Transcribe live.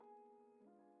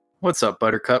What's up,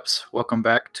 Buttercups? Welcome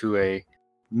back to a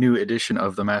new edition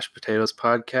of the Mashed Potatoes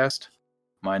Podcast.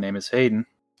 My name is Hayden.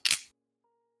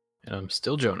 And I'm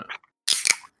still Jonah.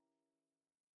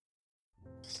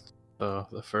 So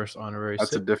the first honorary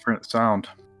That's a sip. different sound.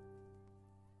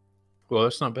 Well,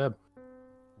 that's not bad.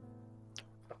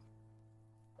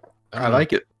 I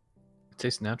like it. It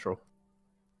tastes natural.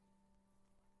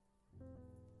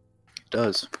 It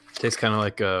does. Tastes kind of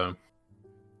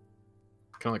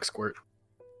like squirt.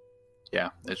 Yeah,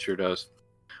 it sure does.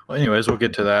 Well, anyways, we'll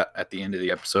get to that at the end of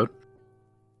the episode.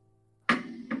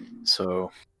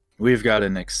 So, we've got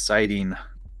an exciting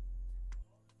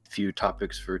few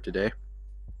topics for today.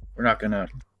 We're not going to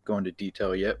go into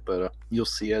detail yet, but you'll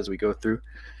see as we go through.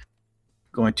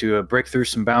 Going to break through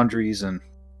some boundaries and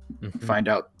find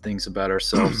out things about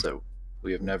ourselves that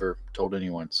we have never told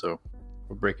anyone. So,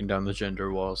 we're breaking down the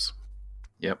gender walls.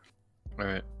 Yep. All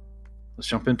right. Let's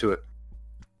jump into it.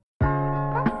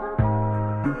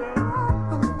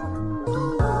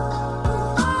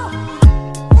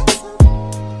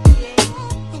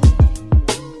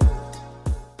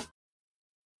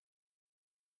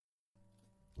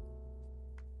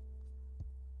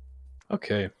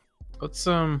 Okay. Let's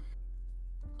so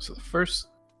the first,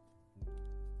 do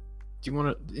you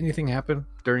want to anything happen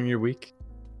during your week?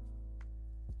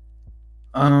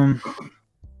 No.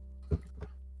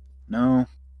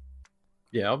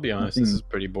 Yeah, I'll be honest, this is a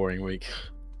pretty boring week.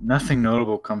 Nothing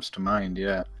notable comes to mind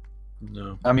yet.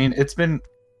 No. I mean, it's been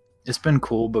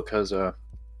cool because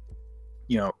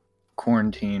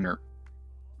quarantine or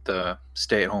the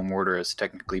stay-at-home order has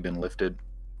technically been lifted.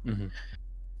 Mm-hmm.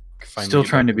 Still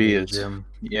trying to be as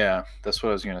that's what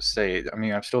I was gonna say. I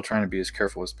mean, I'm still trying to be as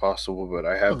careful as possible, but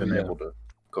I have been able to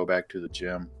go back to the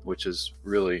gym, which is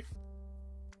really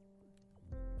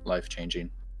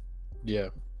life-changing. Yeah.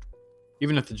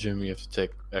 Even at the gym, you have to take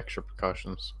extra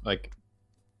precautions. Like,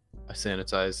 I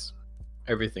sanitize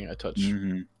everything I touch,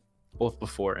 both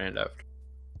before and after.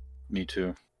 Me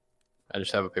too. I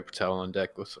just have a paper towel on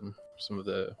deck with some of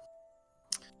the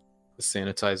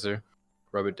sanitizer.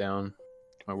 Rub it down.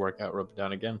 My workout, rub it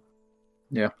down again.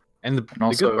 Yeah. And the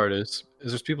good part is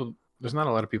there's not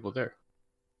a lot of people there.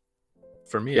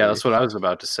 For me. Yeah, that's what I was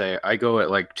about to say. I go at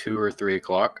like 2 or 3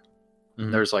 o'clock. Mm-hmm.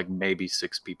 There's like maybe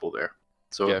 6 people there.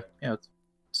 So yeah,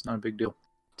 it's not a big deal.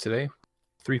 Today,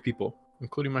 3 people,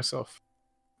 including myself.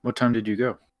 What time did you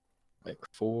go? Like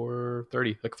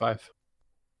 4:30, like 5.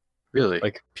 Really?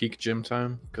 Like peak gym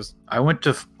time? Because I went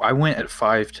at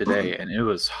 5 today and it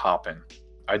was hopping.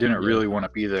 I didn't really want to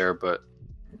be there, but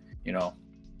you gotta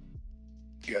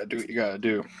do what you gotta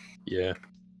do. Yeah,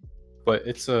 but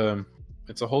it's a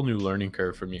whole new learning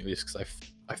curve for me, at least, because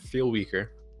I feel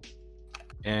weaker,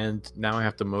 and now I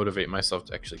have to motivate myself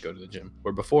to actually go to the gym.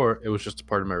 Where before it was just a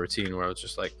part of my routine, where I was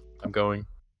just like, I'm going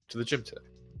to the gym today.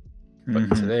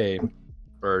 But today,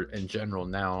 or in general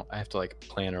now, I have to like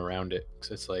plan around it,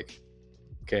 because it's like,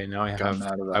 okay, now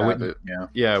I went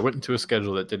into a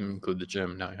schedule that didn't include the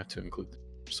gym. Now I have to include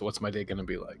so what's my day gonna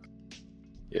be like?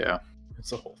 Yeah,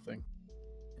 it's a whole thing.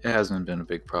 It hasn't been a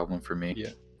big problem for me.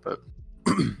 Yeah, but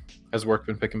has work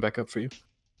been picking back up for you?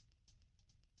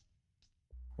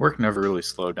 Work never really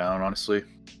slowed down, honestly.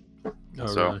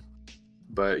 Really?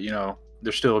 But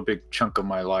there's still a big chunk of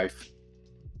my life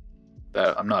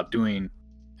that I'm not doing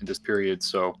in this period.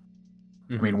 So,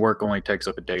 I mean, work only takes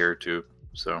up a day or two.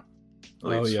 So, it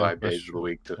leaves 5 days of the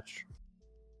week to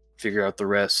figure out the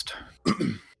rest.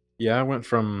 Yeah, I went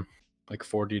from like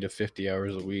 40 to 50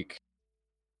 hours a week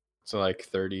to like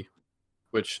 30,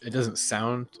 which it doesn't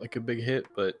sound like a big hit,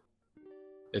 but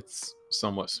it's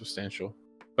somewhat substantial.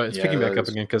 But it's picking back up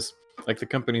again because like the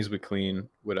companies we clean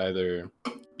would either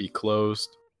be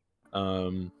closed,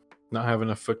 not have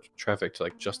enough foot traffic to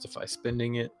like justify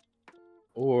spending it,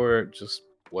 or just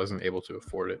wasn't able to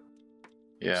afford it.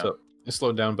 Yeah. So it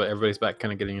slowed down, but everybody's back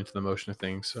kind of getting into the motion of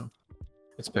things. So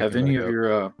it's picking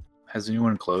back up. Has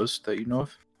anyone closed that you know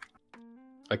of?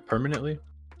 Like permanently?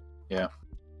 Yeah.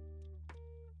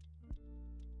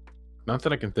 Not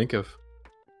that I can think of.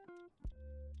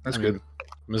 That's good.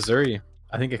 Missouri,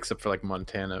 I think except for like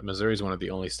Montana, Missouri is one of the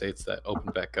only states that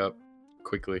opened back up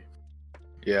quickly.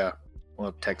 Yeah.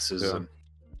 Well, Texas. Oh,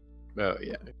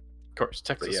 yeah. Of course,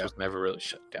 Texas was never really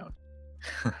shut down.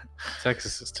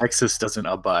 Texas doesn't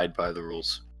abide by the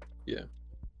rules. Yeah.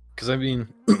 Because, I mean,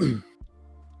 a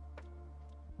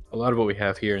lot of what we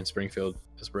have here in Springfield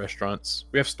is restaurants.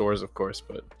 We have stores, of course,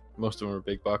 but most of them are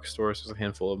big box stores. There's a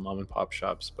handful of mom and pop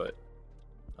shops, but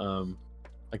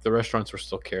like the restaurants were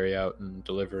still carry out and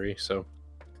delivery, so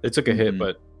they took a hit,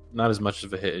 but not as much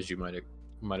of a hit as you might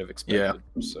have expected.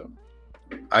 Yeah. So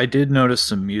I did notice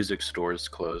some music stores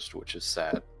closed, which is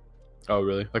sad. Oh,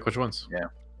 really? Like which ones?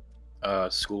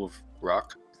 School of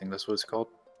Rock. I think that's what it's called.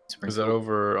 Is that Springfield.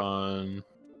 over on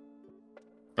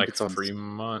like it's on-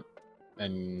 Fremont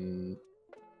and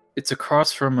It's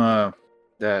across from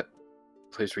that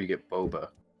place where you get boba.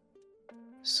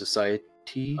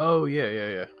 Society. oh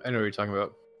yeah. I know what you're talking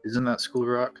about. Isn't that School of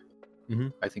Rock?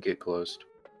 Mhm. I think it closed,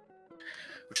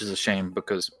 which is a shame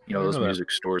because I those know that.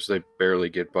 music stores, they barely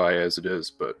get by as it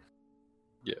is. But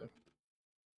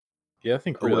Yeah, I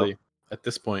think Oh, well. really at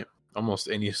this point, almost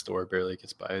any store barely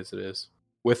gets by as it is,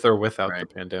 with or without the Right.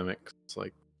 pandemic. It's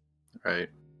like right,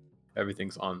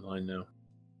 everything's online now.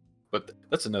 But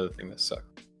that's another thing that sucks.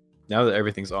 Now that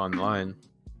everything's online,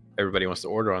 everybody wants to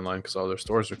order online because all their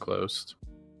stores are closed.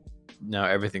 Now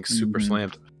everything's super Mhm.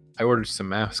 slammed. I ordered some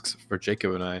masks for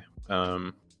Jacob and I,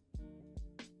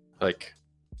 like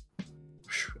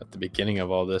at the beginning of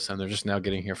all this, and they're just now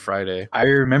getting here Friday. I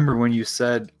remember when you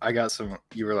said I got some.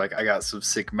 You were like, I got some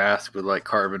sick masks with like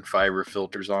carbon fiber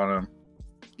filters on them.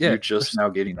 You're just now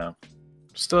getting them.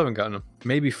 Still haven't gotten them.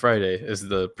 Maybe Friday is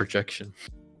the projection.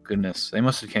 Goodness, they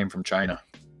must have came from China.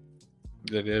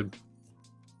 They did.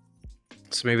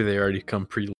 So maybe they already come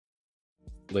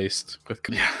pre-laced with.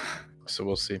 Yeah. So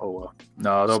we'll see. Oh well.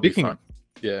 No, that'll Speaking- be fun.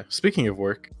 Yeah. Speaking of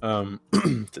work,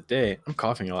 today I'm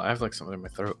coughing a lot. I have like something in my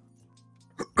throat.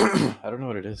 I don't know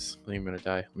what it is. I think I'm gonna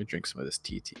die. Let me drink some of this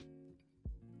TT.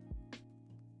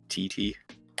 TT.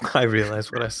 I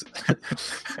realized what I said.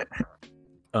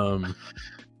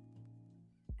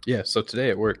 Yeah. So today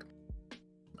at work,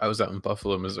 I was out in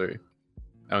Buffalo, Missouri.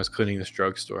 I was cleaning this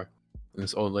drugstore, and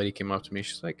this old lady came up to me.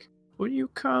 She's like, "Will you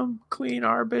come clean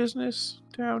our business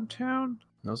downtown?"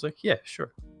 And I was like, "Yeah,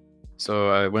 sure." So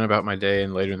I went about my day,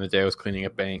 and later in the day, I was cleaning a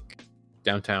bank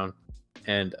downtown,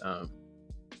 and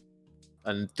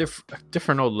a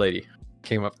different old lady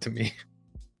came up to me,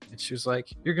 and she was like,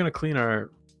 "You're gonna clean our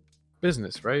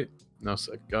business, right?" And I was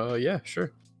like, yeah,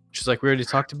 sure." She's like, "We already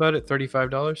talked about it,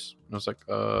 $35." And I was like,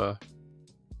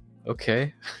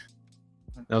 okay.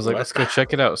 And I was like, What? "Let's go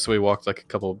check it out." So we walked like a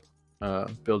couple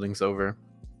buildings over,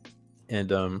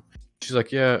 and she's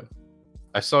like, "Yeah,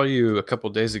 I saw you a couple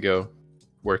days ago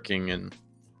working, and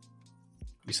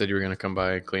you said you were gonna come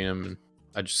by and clean them, and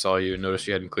I just saw you and noticed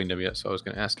you hadn't cleaned them yet, so I was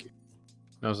gonna ask you."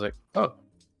 And I was like, "Oh,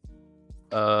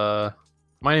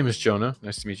 my name is Jonah.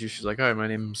 Nice to meet you." She's like, "Hi, my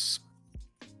name's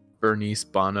Bernice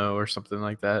Bono or something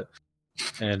like that."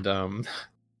 And I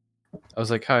was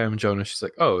like, "Hi, I'm Jonah." She's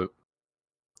like, "Oh,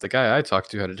 the guy I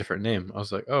talked to had a different name." I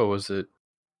was like, "Oh, was it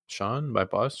Sean, my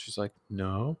boss?" She's like,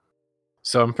 "No."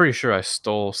 So I'm pretty sure I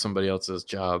stole somebody else's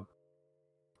job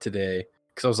today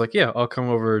because I was like, "Yeah, I'll come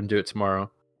over and do it tomorrow,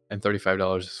 and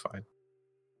 $35 is fine."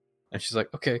 And she's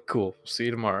like, "Okay, cool. See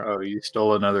you tomorrow." Oh, you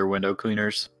stole another window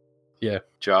cleaner's Yeah.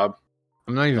 job.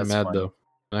 I'm not even That's mad funny. though.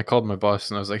 And I called my boss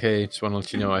and I was like, "Hey, just want to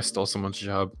let you know I stole someone's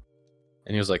job."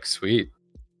 And he was like, "Sweet."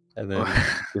 And then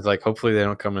he's like, "Hopefully they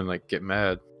don't come and like get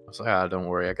mad." I was like, "Don't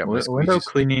worry, I got my Window squeegees."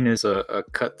 cleaning is a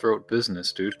cutthroat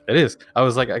business, dude. It is. I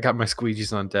was like, I got my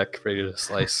squeegees on deck, ready to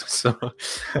slice. So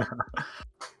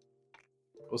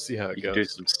we'll see how it You can do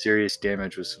goes. some serious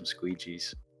damage with some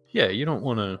squeegees. Yeah, you don't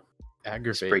want to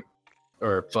aggravate Spray,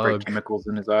 or spray bug. chemicals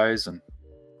in his eyes and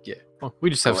Yeah. Well, we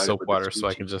just have Go at it soap with the water, so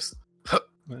I squeegee. can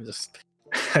just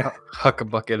huck a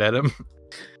bucket at him.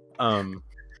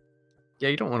 Yeah,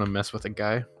 you don't want to mess with a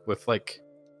guy with like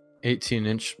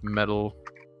 18-inch metal,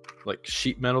 like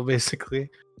sheet metal basically,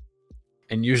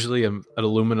 and usually an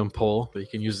aluminum pole that you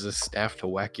can use as a staff to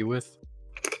whack you with.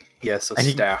 yes, a And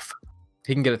he- staff.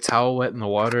 He can get a towel wet in the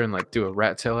water and like do a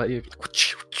rat tail at you.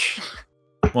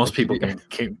 Most people can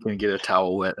get a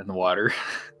towel wet in the water.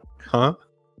 Huh?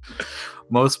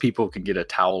 Most people can get a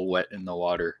towel wet in the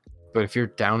water. But if you're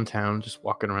downtown just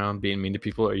walking around being mean to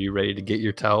people, are you ready to get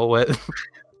your towel wet?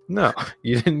 No,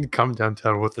 you didn't come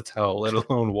downtown with a towel, let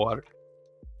alone water.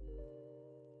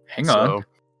 Hang on, So,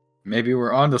 maybe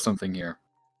we're onto something here.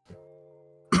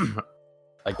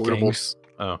 like Portable- gangs.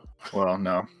 Oh, Well,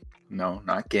 no,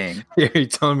 not gang. you're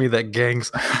telling me that gangs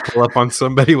pull up on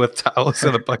somebody with towels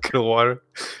and a bucket of water?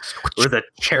 We're the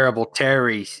terrible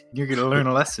Terrys. You're gonna learn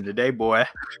a lesson today, boy.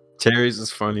 Terry's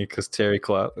is funny because Terry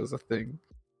cloth is a thing.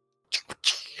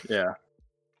 Yeah.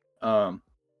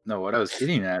 No, what I was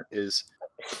getting at is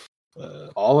Uh,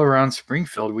 all around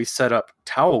Springfield, we set up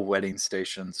towel wetting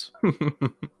stations.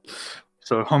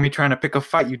 So, homie trying to pick a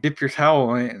fight, you dip your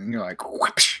towel in it, and you're like,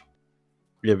 whoosh,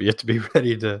 yeah, but you have to be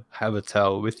ready to have a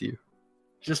towel with you.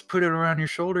 just put it around your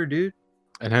shoulder, dude.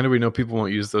 And how do we know people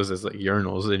won't use those as like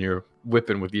urinals and you're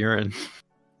whipping with urine?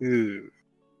 Ooh,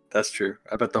 that's true.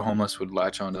 I bet the homeless would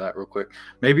latch onto that real quick.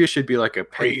 Maybe it should be like a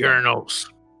pay thing.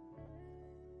 urinals.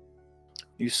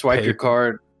 You swipe your Pay-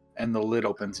 card, and the lid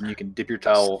opens, and you can dip your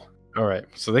towel. All right,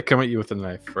 so they come at you with a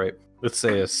knife, right? Let's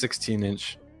say a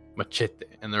 16-inch machete,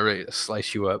 and they're ready to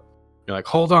slice you up. You're like,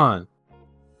 hold on.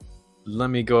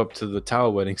 Let me go up to the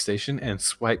towel wetting station and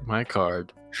swipe my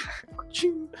card.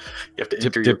 You have to Dip,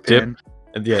 enter your dip, dip. pin.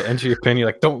 And yeah, enter your pin. You're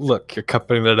like, don't look. You're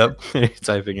cupping it up, you're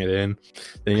typing it in.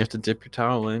 Then you have to dip your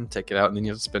towel in, take it out, and then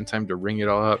you have to spend time to wring it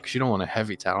all out because you don't want a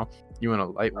heavy towel. You want a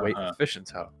lightweight, efficient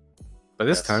towel. But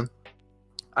this time,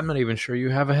 I'm not even sure you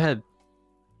have a head.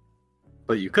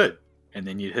 But you could. And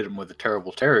then you'd hit him with a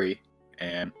terrible Terry,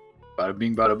 and bada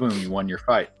bing, bada boom, you won your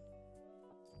fight.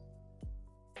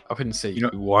 I wouldn't say you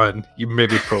won. You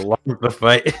maybe prolonged the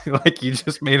fight. Like, you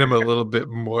just made him a little bit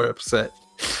more upset.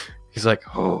 He's like,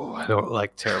 oh, I don't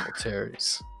like terrible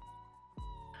Terrys.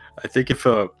 I think if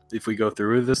we go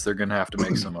through with this, they're going to have to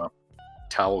make some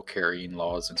towel carrying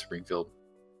laws in Springfield.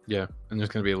 Yeah, and there's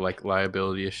going to be, like,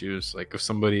 liability issues. Like, if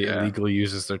somebody illegally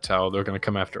uses their towel, they're going to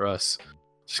come after us.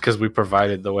 Just because we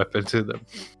provided the weapon to them.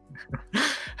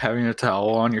 Having a towel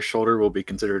on your shoulder will be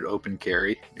considered open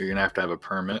carry. You're going to have a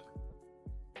permit.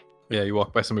 Yeah, you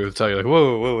walk by somebody with a towel, you're like,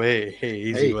 whoa, hey,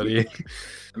 easy, buddy.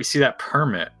 Let me see that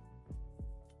permit.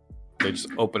 They just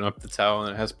open up the towel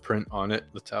and it has print on it.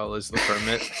 The towel is the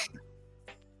permit.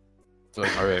 It's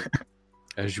like, all right,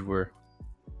 as you were.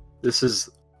 This is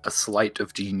a sleight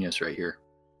of genius right here,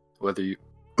 whether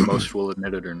most will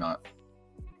admit it or not.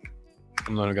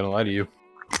 I'm not gonna lie to you.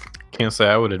 Can't say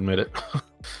I would admit it.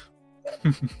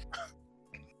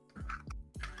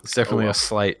 It's definitely a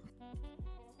slight.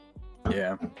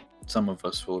 Yeah, some of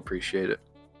us will appreciate it.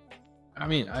 I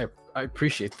mean, I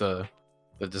appreciate the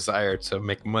desire to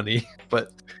make money,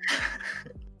 but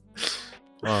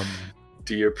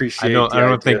do you appreciate I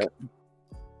don't think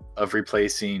of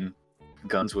replacing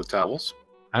guns with towels?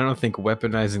 I don't think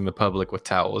weaponizing the public with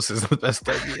towels is the best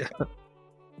idea.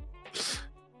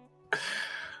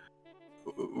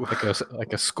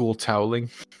 like a school toweling.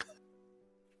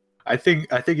 I think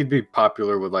it'd be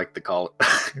popular with like the call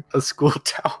it a school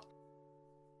towel.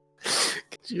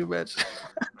 Could you imagine?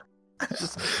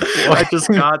 I just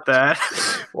got that.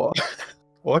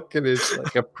 Walking is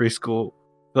like a preschool,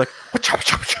 like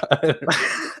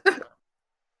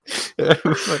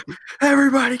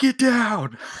everybody get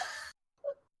down.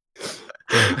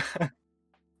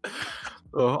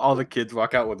 Oh, all the kids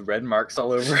walk out with red marks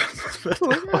all over.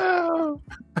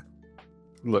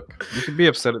 Look, you can be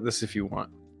upset at this if you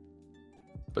want,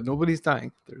 but nobody's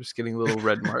dying. They're just getting little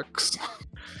red marks.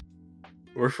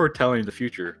 We're foretelling the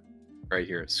future right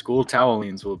here. School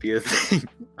towelings will be a thing.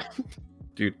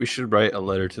 Dude, we should write a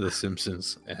letter to The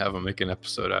Simpsons and have them make an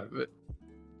episode out of it.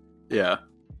 Yeah.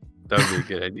 That would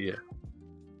be a good idea.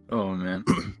 Oh, man.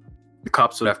 The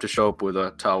cops would have to show up with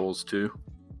towels, too.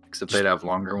 Except they'd have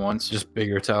longer ones. Just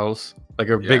bigger towels. Like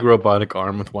a big robotic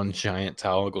arm with one giant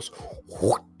towel. It goes...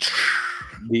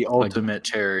 The ultimate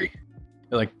Terry.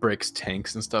 It like breaks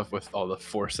tanks and stuff with all the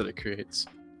force that it creates.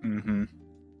 Mm-hmm.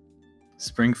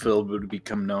 Springfield would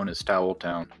become known as Towel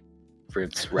Town for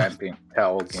its rampant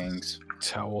towel gangs.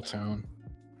 Towel Town.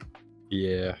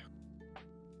 Yeah.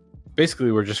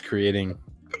 Basically, we're just creating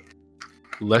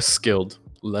less skilled,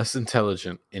 less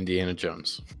intelligent Indiana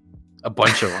Jones. A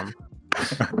bunch of them.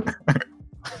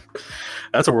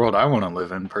 That's a world I want to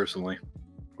live in, personally.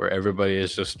 Where everybody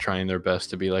is just trying their best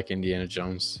to be like Indiana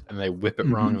Jones, and they whip it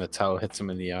wrong, and the towel hits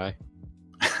them in the eye.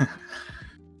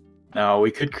 Now, we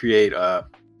could create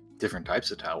different types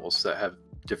of towels that have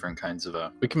different kinds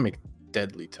of... We can make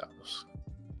deadly towels.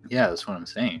 Yeah, that's what I'm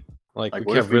saying. Like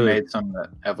what if we made some that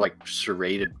have like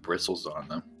serrated bristles on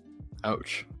them?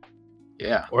 Ouch.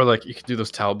 Yeah. Or like you could do those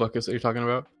towel buckets that you're talking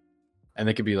about, and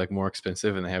they could be like more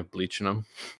expensive, and they have bleach in them.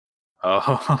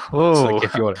 Oh. So like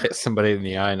if you want to hit somebody in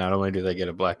the eye, not only do they get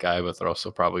a black eye, but they're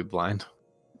also probably blind.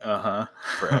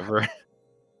 Forever.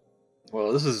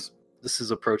 Well, this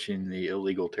is approaching the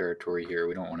illegal territory here.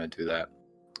 We don't want to do that.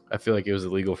 I feel like it was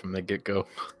illegal from the get-go.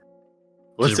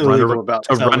 What's illegal about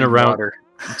to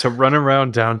run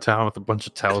around downtown with a bunch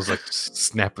of towels, like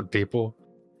snapping people?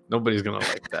 Nobody's gonna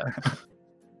like that.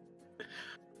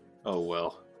 Oh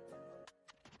well.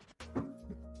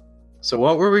 So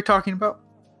what were we talking about?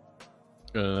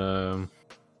 Oh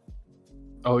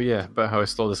yeah, about how I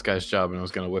stole this guy's job and I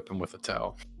was gonna whip him with a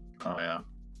towel. Oh yeah.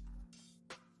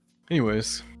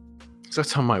 Anyways, so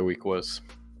that's how my week was.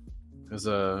 It was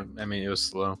it was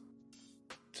slow.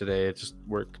 Today it just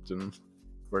worked and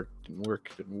worked and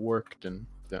worked and worked, and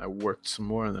then I worked some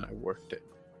more, and then I worked it.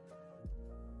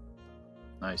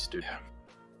 Nice, dude. Yeah.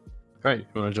 All right,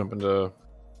 you want to jump into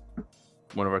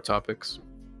one of our topics?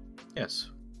 Yes.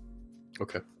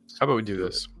 Okay. How about we do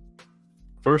this?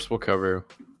 First, we'll cover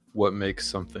what makes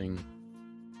something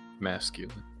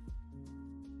masculine.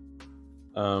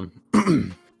 And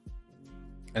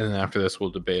then after this, we'll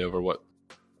debate over what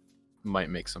might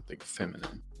make something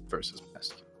feminine versus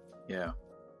masculine. Yeah.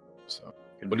 So,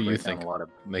 Gonna what do you break down think? a lot of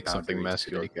Make something boundaries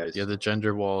today, masculine. guys. Yeah, the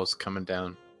gender wall is coming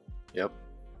down. Yep.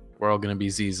 We're all gonna be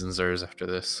Z's and Zers after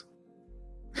this.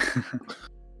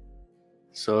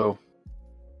 So,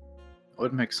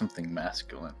 what makes something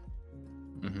masculine?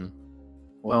 Mm-hmm.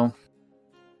 Well,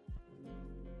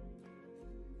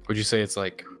 Would you say it's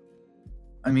like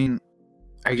I mean,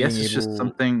 I guess being it's just able-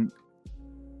 something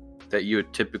that you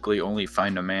would typically only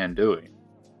find a man doing.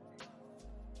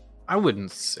 I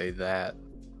wouldn't say that.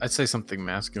 I'd say something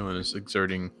masculine is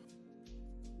exerting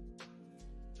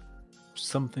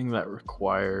something that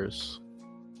requires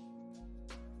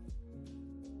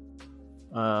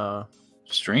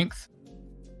Strength?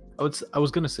 I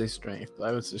was gonna say strength, but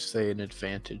I would just say an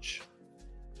advantage.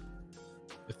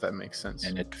 If that makes sense.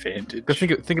 An advantage. Because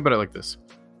think about it like this,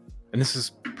 and this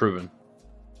is proven.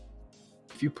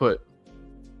 If you put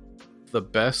the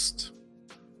best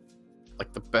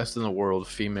in the world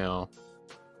female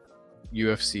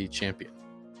UFC champion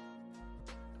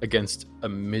against a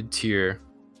mid-tier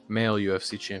male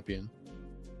UFC champion,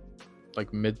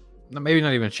 maybe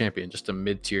not even a champion, just a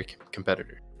mid-tier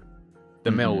competitor,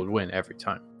 the male would win every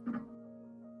time.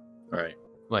 Right.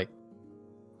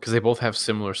 Because they both have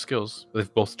similar skills.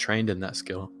 They've both trained in that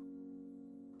skill.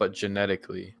 But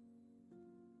genetically,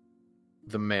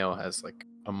 the male has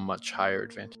a much higher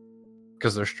advantage.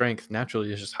 Because their strength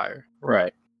naturally is just higher.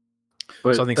 Right.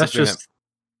 But So I think that's something just.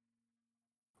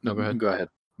 No, go ahead. Go ahead.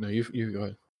 No, you go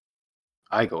ahead.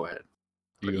 I go ahead.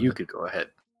 But go you ahead. could go ahead.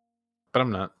 But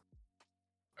I'm not.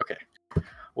 Okay.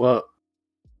 Well,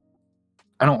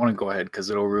 I don't want to go ahead because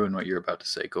it'll ruin what you're about to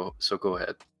say. Go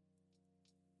ahead.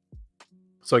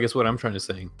 So I guess what I'm trying to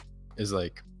say is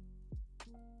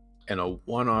in a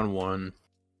one-on-one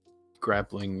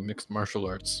grappling mixed martial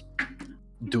arts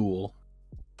duel,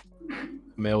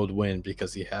 male would win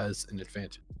because he has an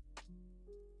advantage.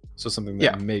 So something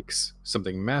that makes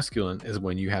something masculine is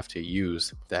when you have to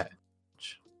use that.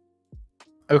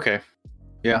 Okay.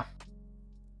 Yeah.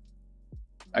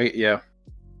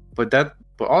 But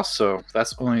also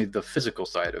that's only the physical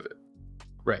side of it.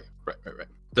 Right.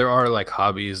 There are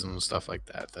hobbies and stuff like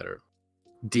that are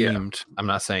deemed, I'm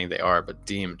not saying they are, but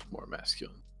deemed more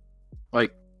masculine.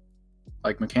 Like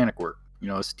mechanic work,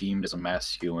 it's deemed as a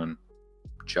masculine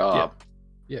job.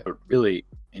 Yeah. But really,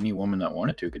 any woman that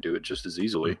wanted to could do it just as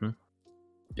easily. Mm-hmm.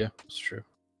 Yeah, it's true.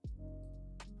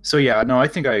 So yeah, no, I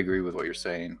think I agree with what you're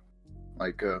saying.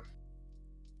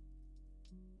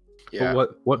 Yeah.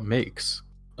 But what makes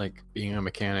being a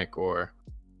mechanic or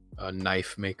a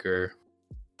knife maker,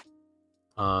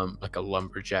 a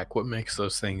lumberjack, what makes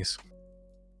those things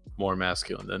more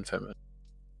masculine than feminine?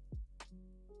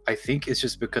 I think it's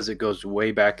just because it goes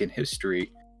way back in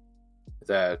history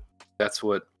that's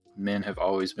what men have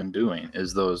always been doing,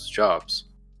 is those jobs.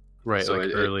 Right, So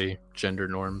early gender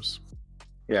norms.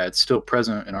 Yeah, it's still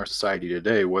present in our society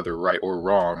today, whether right or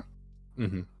wrong.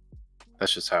 Mm-hmm.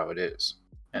 That's just how it is,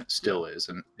 and it still is.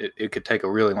 And it could take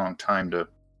a really long time to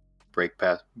break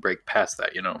past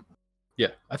that, Yeah,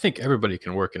 I think everybody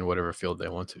can work in whatever field they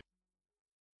want to.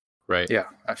 Right. Yeah,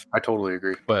 I totally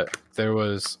agree. But there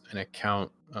was an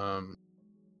account, I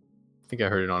think I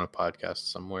heard it on a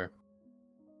podcast somewhere.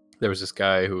 There was this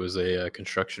guy who was a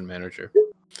construction manager,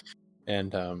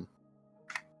 and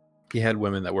he had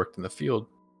women that worked in the field,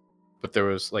 but there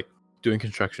was doing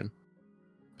construction,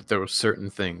 but there were certain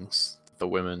things that the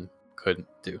women couldn't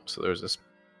do. So there was this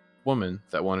woman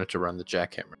that wanted to run the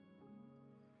jackhammer.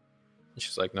 And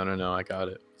she's like, no, I got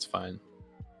it. It's fine.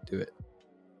 Do it.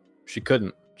 She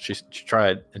couldn't. She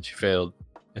tried and she failed.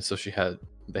 And so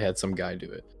they had some guy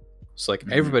do it. So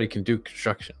everybody can do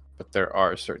construction, but there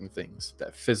are certain things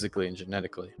that physically and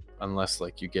genetically, unless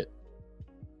you get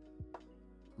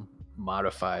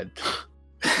modified,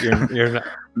 you're not.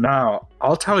 Now,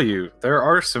 I'll tell you, there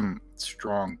are some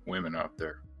strong women out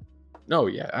there. No,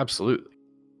 yeah, absolutely.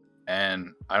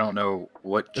 And I don't know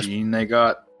what gene they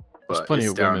got, but plenty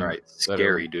it's of women downright that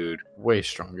scary, are dude. Way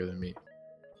stronger than me.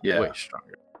 Yeah. Way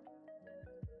stronger.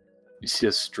 You see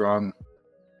a strong,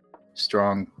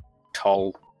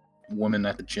 tall woman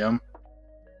at the gym,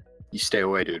 you stay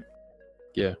away, dude.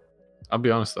 Yeah. I'll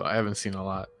be honest, though. I haven't seen a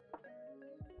lot.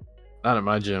 Not at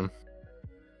my gym.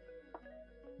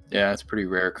 Yeah, it's a pretty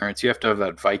rare occurrence. You have to have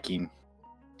that Viking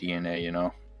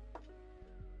DNA,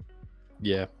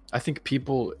 Yeah. I think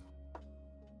people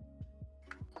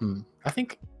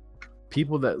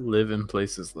that live in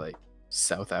places like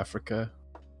South Africa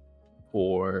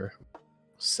or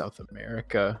South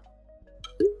America,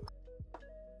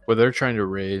 where they're trying to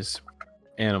raise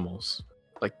animals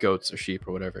like goats or sheep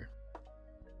or whatever.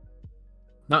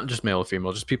 Not just male or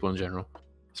female, just people in general.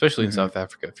 Especially in Mhm. South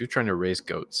Africa. If you're trying to raise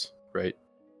goats, right?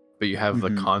 But you have the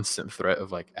Mhm. constant threat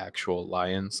of like actual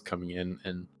lions coming in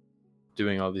and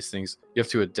doing all these things. You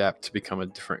have to adapt to become a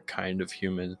different kind of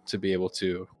human to be able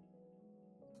to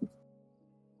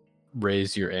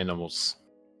raise your animals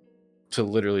to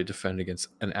literally defend against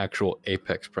an actual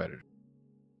apex predator.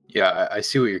 Yeah, I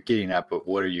see what you're getting at, but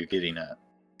what are you getting at?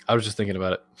 I was just thinking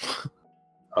about it.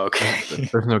 Okay.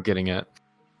 There's no getting at.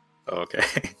 Okay.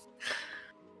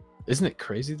 Isn't it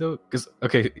crazy though? Because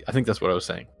okay, I think that's what I was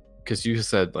saying. Because you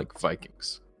said like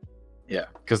Vikings. Yeah.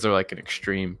 Because they're like an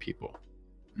extreme people,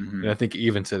 Mhm. and I think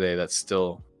even today that's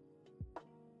still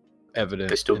evident.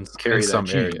 They still in carry that some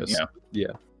gene, areas. yeah.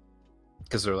 Yeah.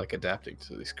 Because they're like adapting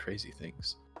to these crazy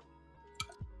things.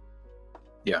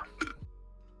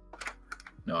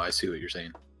 No, I see what you're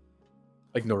saying.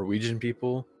 Like Norwegian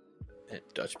people and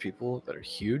Dutch people that are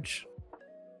huge.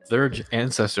 Their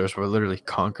ancestors were literally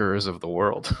conquerors of the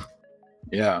world.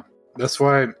 Yeah. That's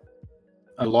why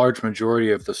a large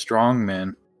majority of the strong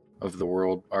men of the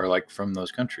world are like from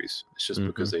those countries. It's just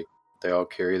because they all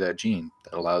carry that gene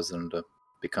that allows them to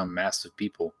become massive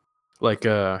people. Like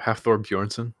Hafthor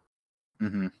Bjornsson.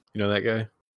 Mm-hmm. You know that guy?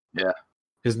 Yeah.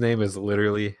 His name is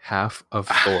literally half of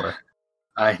Thor.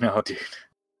 I know, dude.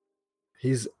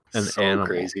 He's an So animal.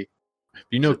 crazy. You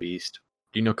He's know, a beast.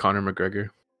 do you know Conor McGregor?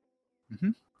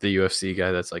 Mhm. The UFC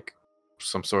guy that's like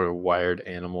some sort of wired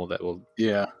animal that will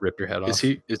Yeah. rip your head off. Is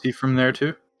he from there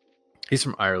too? He's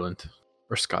from Ireland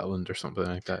or Scotland or something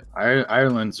like that.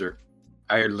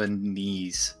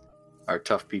 Irelandese are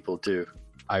tough people too.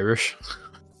 Irish.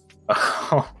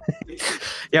 Oh,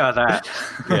 yeah, that.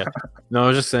 Yeah. No, I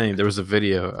was just saying there was a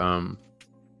video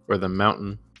where the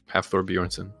Mountain, Hafthor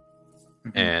Bjornsson,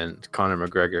 Mhm. and Conor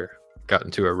McGregor got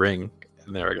into a ring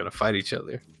and they were going to fight each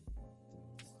other.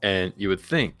 And you would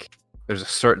think there's a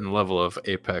certain level of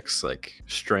apex like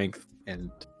strength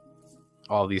and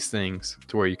all these things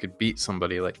to where you could beat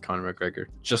somebody like Conor McGregor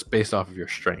just based off of your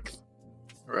strength.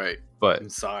 Right. But In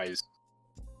size.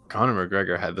 Conor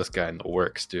McGregor had this guy in the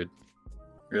works, dude.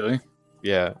 Really?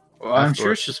 Yeah. Well, I'm After-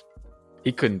 sure it's just.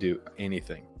 He couldn't do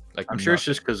anything. Like I'm sure it's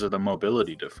nothing. just because of the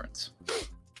mobility difference.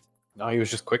 No, he was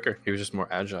just quicker. He was just more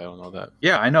agile and all that.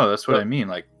 Yeah, I know. That's what But- I mean.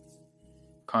 Like,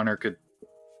 Connor could,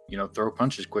 throw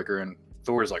punches quicker, and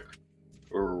Thor's like,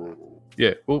 "Urgh."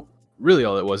 Yeah. Well, really,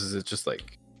 all it was is it just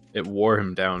like it wore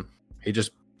him down. He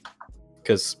just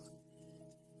because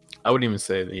I wouldn't even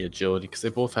say the agility because they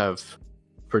both have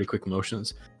pretty quick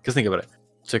motions. Because think about it,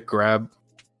 to grab,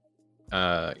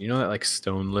 you know that like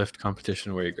stone lift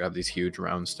competition where you grab these huge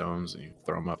round stones and you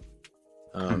throw them up.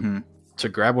 Mhm. To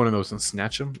grab one of those and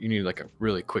snatch them, you need like a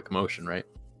really quick motion, right?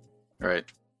 Right.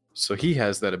 So he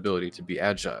has that ability to be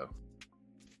agile.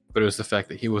 But it was the fact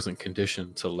that he wasn't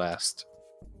conditioned to last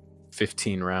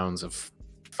 15 rounds of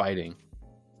fighting.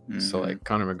 So Mhm. like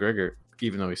Conor McGregor,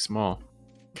 even though he's small,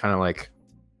 kind of like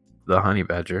the honey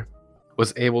badger,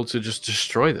 was able to just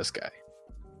destroy this guy.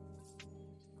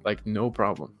 Like no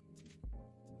problem.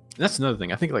 And that's another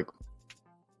thing. I think like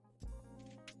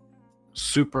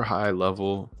super high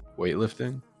level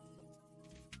weightlifting,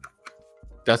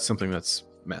 that's something that's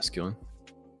masculine.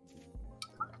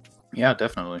 Yeah,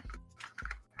 definitely.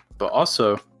 But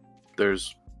also,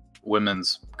 there's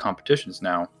women's competitions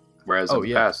now, whereas in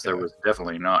the past there was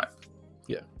definitely not.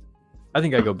 I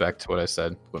think I go back to what I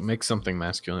said. What makes something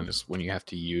masculine is when you have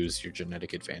to use your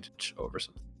genetic advantage over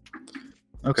something.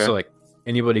 Okay. So like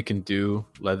anybody can do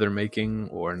leather making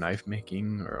or knife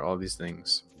making or all these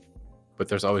things, but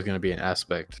there's always going to be an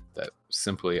aspect that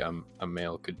simply a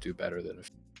male could do better than.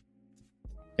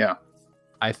 Yeah.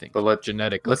 I think. But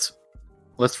genetically.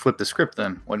 let's flip the script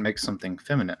then. What makes something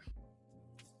feminine?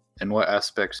 And what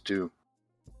aspects do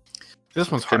This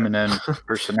one's hard. feminine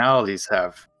personalities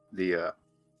have the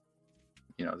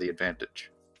the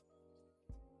advantage?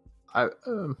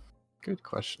 Good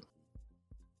question.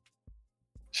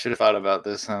 Should have thought about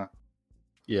this, huh?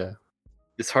 Yeah.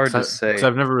 It's hard to say. Because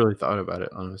I've never really thought about it,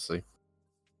 honestly.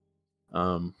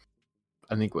 I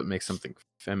think what makes something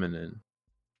feminine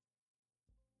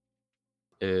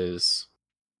is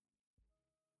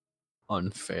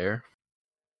unfair.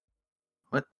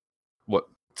 What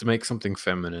to make something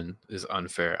feminine is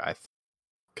unfair,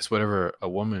 because whatever a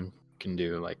woman can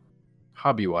do, like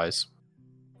hobby wise,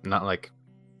 not like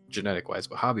genetic wise,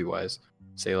 but hobby wise,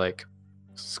 say like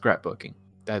scrapbooking,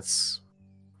 that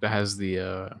has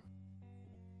the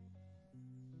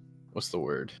what's the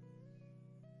word,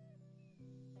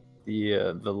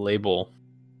 the label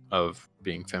of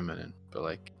being feminine, but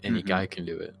like any Mhm. guy can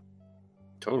do it.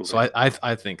 Totally. So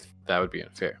I think that would be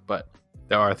unfair, but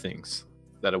there are things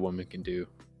that a woman can do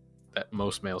that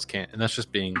most males can't, and that's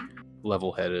just being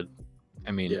level-headed.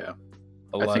 I mean, Yeah.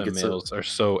 a I lot think of it's males are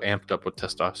so amped up with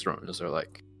testosterone as they're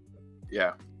like,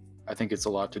 Yeah. I think it's a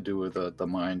lot to do with the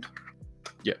mind.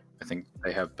 Yeah. I think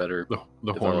they have better the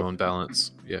Develop- hormone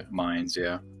balance. Yeah. minds,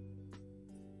 yeah.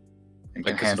 And Like,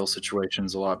 can 'cause handle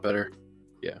situations a lot better.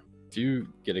 If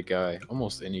you get a guy,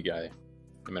 almost any guy,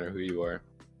 no matter who you are,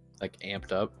 like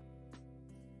amped up,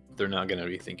 they're not gonna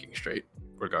be thinking straight,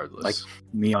 regardless. Like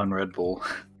me on Red Bull.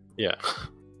 yeah.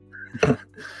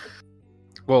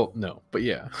 Well, no, but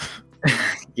yeah,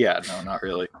 Yeah, no, not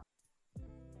really.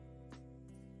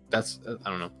 that's I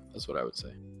don't know. That's what I would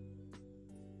say.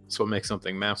 So what makes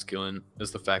something masculine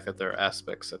is the fact that there are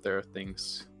aspects, that there are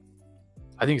things.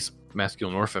 I think it's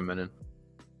masculine or feminine.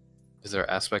 Is there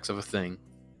aspects of a thing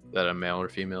that a male or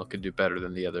female could do better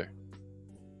than the other?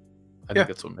 I Yeah. think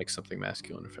that's what makes something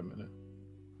masculine or feminine.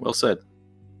 Well said.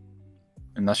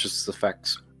 And that's just the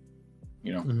facts.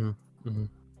 You know, Mm-hmm. it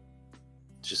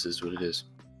just is what it is.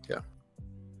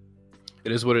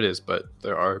 It is what it is, but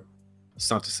there are. It's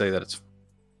not to say that it's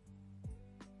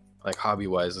like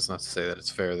hobby-wise. It's not to say that it's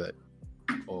fair that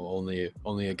only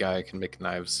a guy can make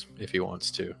knives if he wants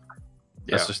to.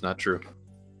 That's Yeah. just not true.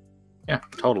 Yeah,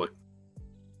 totally.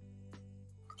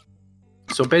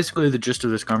 So basically, the gist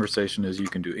of this conversation is you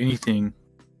can do anything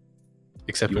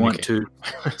Except you when want you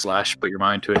to, slash put your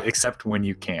mind to it, except when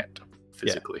you can't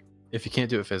physically. If you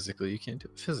can't do it physically, you can't do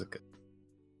it physically.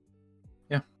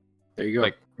 There you go.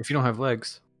 Like if you don't have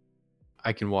legs,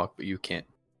 I can walk, but you can't.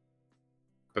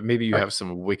 But maybe you Right. have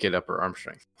some wicked upper arm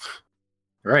strength.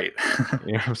 Right.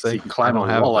 You know what I'm So saying? you can climb I a don't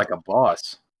have wall that. like a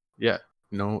boss. Yeah.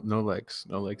 No legs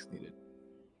needed.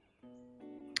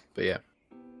 But yeah.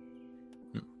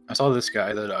 I saw this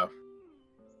guy that I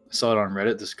saw it on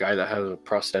Reddit. This guy that had a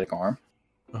prosthetic arm,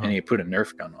 Uh-huh. and he put a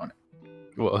Nerf gun on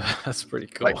it. Well, that's pretty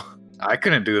cool. Like- I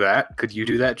couldn't do that. Could you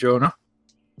do that, Jonah?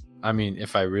 I mean,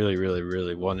 if I really, really,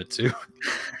 really wanted to,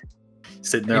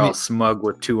 Sitting there Any- all smug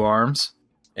with two arms.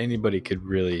 anybody could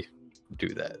really do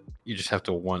that. You just have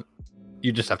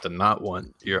to not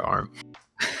want your arm.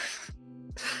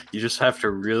 You just have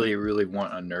to really, really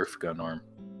want a Nerf gun arm.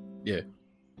 I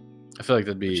feel like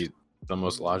that'd be the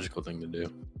most logical thing to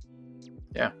do.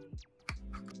 Yeah.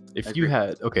 If I you agree.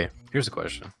 had, okay, here's a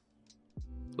question.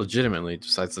 Legitimately,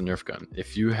 besides the Nerf gun,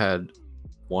 if you had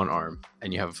one arm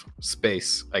and you have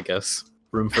space, I guess,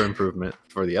 room for improvement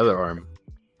for the other arm,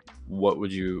 what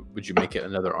would you make it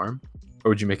another arm? Or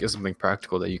would you make it something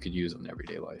practical that you could use in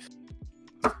everyday life?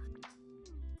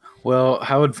 Well,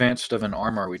 how advanced of an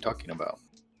arm are we talking about?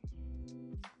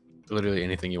 Literally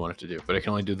anything you want it to do, but it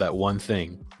can only do that one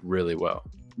thing really well.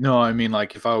 No, I mean,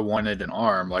 like, if I wanted an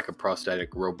arm, like a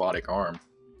prosthetic robotic arm,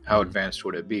 how Mhm. advanced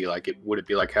would it be? Like, would it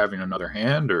be like having another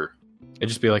hand, or? It'd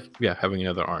just be like, yeah, having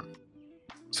another arm.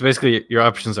 So basically, your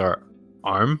options are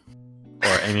arm or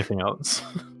anything else.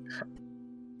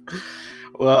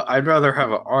 Well, I'd rather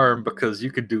have an arm because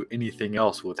you could do anything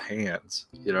else with hands,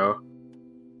 you know?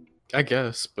 I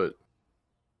guess, but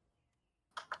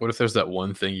what if there's that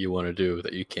one thing you want to do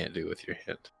that you can't do with your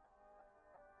hand?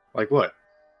 Like what?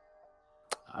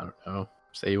 I don't know.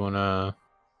 Say you want to.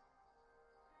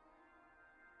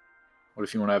 What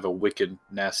if you want to have a wicked,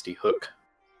 nasty hook?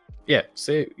 Yeah,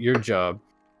 say your job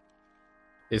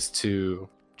is to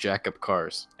jack up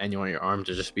cars, and you want your arm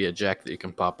to just be a jack that you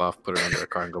can pop off, put it under a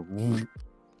car, and go. Woo.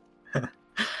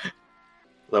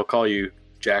 They'll call you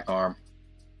Jack Arm.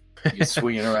 You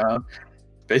swing it around.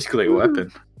 Basically a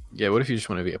weapon. Yeah, what if you just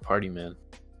want to be a party man?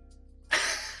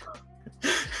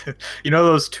 You know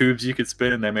those tubes you could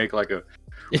spin and they make like a.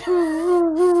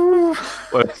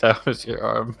 What if that was your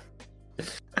arm?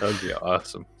 That would be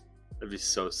awesome. That'd be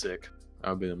so sick. That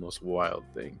would be the most wild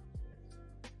thing.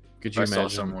 Could If you I saw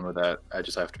imagine? someone with that, I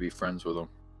just have to be friends with them.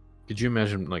 Could you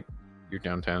imagine, like, you're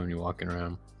downtown and you're walking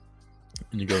around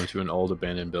and you go into an old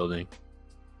abandoned building,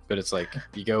 but it's like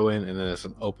you go in and then it's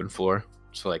an open floor,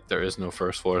 so like there is no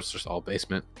first floor, it's just all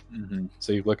basement. Mm-hmm.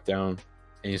 So you look down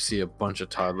and you see a bunch of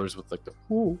toddlers with like the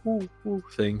woo woo woo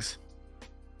things,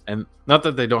 and not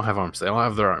that they don't have arms, they all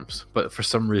have their arms, but for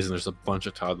some reason there's a bunch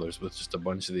of toddlers with just a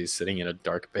bunch of these sitting in a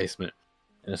dark basement,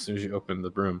 and as soon as you open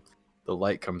the room, the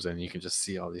light comes in, you can just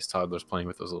see all these toddlers playing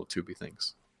with those little tubey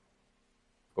things.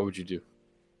 What would you do?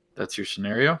 That's your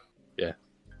scenario? Yeah.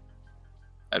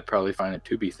 I'd probably find a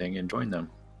tubey thing and join them.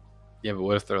 Yeah, but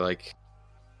what if they're like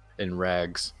in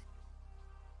rags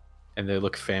and they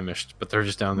look famished, but they're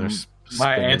just down there?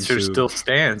 My spinning answer tubes? still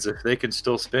stands. If they can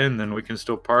still spin, then we can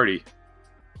still party.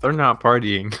 They're not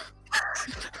partying.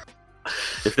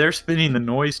 If they're spinning the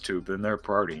noise tube, then they're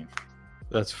partying.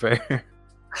 That's fair.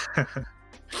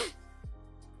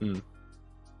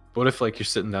 What if like you're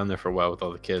sitting down there for a while with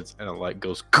all the kids and a light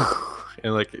goes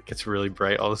and like it gets really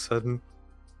bright all of a sudden,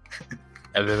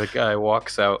 and then the guy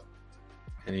walks out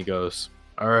and he goes,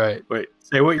 "All right, Wait,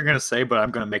 say what you're gonna say, but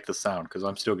I'm gonna make the sound because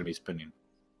I'm still gonna be spinning.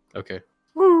 okay,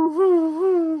 all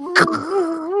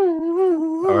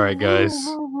right, guys,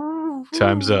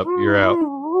 time's up. You're out."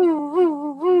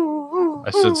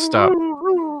 I said stop.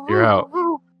 You're out.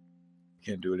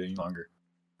 Can't do it any longer.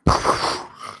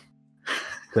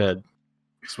 Dead.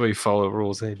 That's why you follow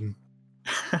rules, Aiden.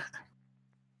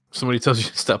 Somebody tells you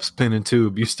to stop spinning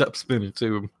tube, you stop spinning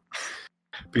tube.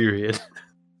 Period.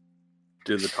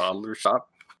 Do the toddler stop?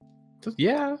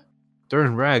 Yeah. They're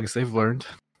in rags. They've learned.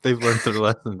 They've learned their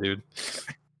lesson, dude.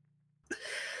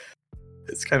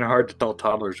 It's kind of hard to tell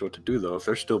toddlers what to do, though. If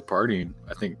they're still partying,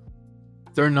 I think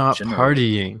They're not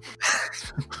Generally. partying.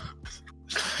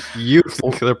 You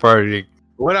think they're partying.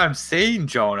 what I'm saying,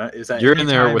 Jonah, is that You're in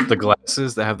there anytime- with the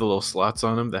glasses that have the little slots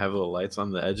on them, that have little lights on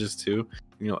the edges too.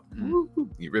 You know,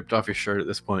 you ripped off your shirt at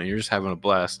this point, and you're just having a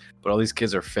blast. But all these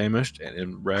kids are famished and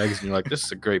in rags, and you're like, "This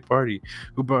is a great party.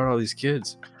 Who brought all these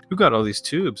kids? Who got all these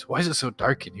tubes? Why is it so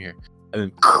dark in here?"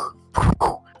 And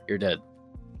then you're dead.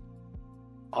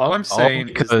 all I'm All saying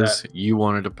is because that you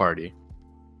wanted to party.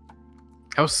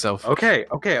 How selfish. okay,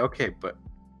 but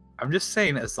I'm just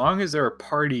saying, as long as there are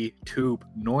party tube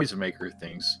noisemaker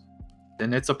things,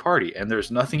 then it's a party, and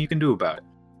there's nothing you can do about it.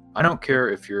 I don't care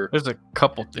if you're There's a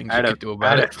couple things you at could do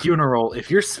about a it. funeral. If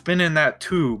you're spinning that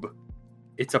tube,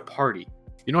 it's a party.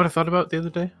 You know what I thought about the other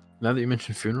day? Now that you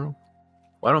mentioned funeral,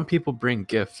 why don't people bring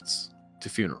gifts to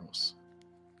funerals?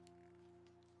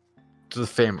 To the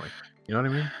family. You know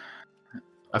what I mean?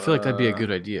 I feel like that'd be a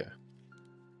good idea.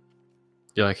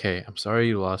 You're like, "Hey, I'm sorry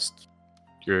you lost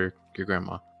your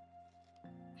grandma.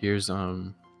 Here's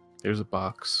a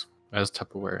box. It has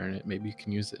Tupperware in it. Maybe you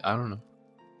can use it. I don't know."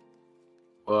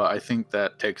 Well, I think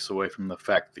that takes away from the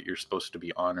fact that you're supposed to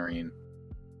be honoring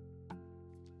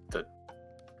the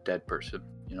dead person,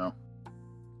 you know?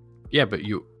 Yeah, but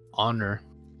you honor.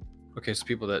 Okay, so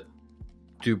people that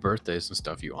do birthdays and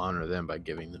stuff, you honor them by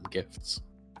giving them gifts.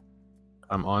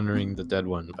 I'm honoring the dead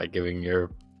one by giving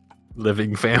your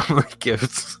living family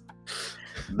gifts.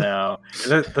 No,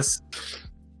 that's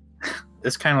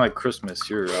it's kind of like Christmas.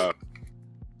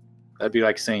 That'd be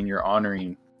like saying you're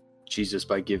honoring Jesus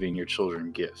by giving your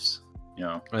children gifts. You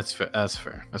know, That's fair. That's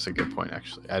fair. That's a good point,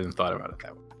 actually. I hadn't thought about it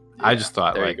that way. I just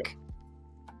thought, there you like,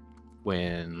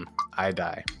 when I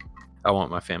die, I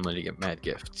want my family to get mad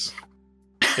gifts.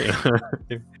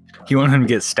 you want him to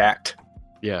get stacked.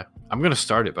 Yeah. I'm going to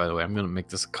start it, by the way. I'm going to make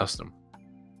this custom. I'm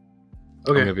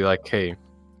Okay. going to be like, "Hey,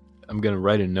 I'm going to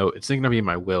write a note. It's going to be in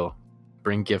my will.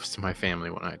 Bring gifts to my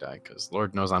family when I die, because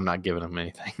Lord knows I'm not giving them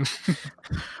anything."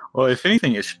 Well, if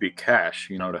anything, it should be cash,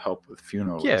 you know, to help with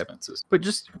funeral Yeah. expenses. But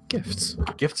just gifts.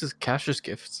 Gifts is cash is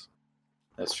gifts.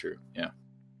 That's true. Yeah.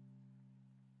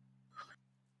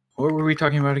 What were we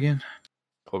talking about again?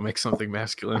 What makes something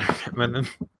masculine or feminine?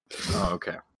 Oh,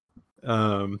 okay.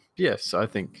 Yeah, so I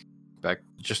think, back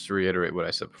just to reiterate what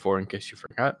I said before in case you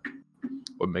forgot,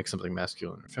 what makes something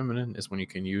masculine or feminine is when you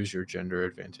can use your gender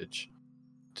advantage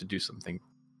to do something.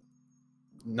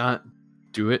 Not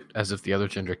do it as if the other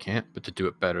gender can't, but to do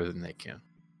it better than they can.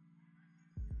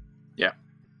 Yeah.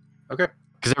 Okay.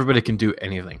 Because everybody can do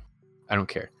anything. I don't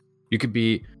care. You could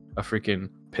be a freaking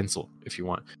pencil if you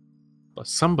want, but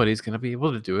somebody's going to be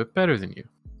able to do it better than you.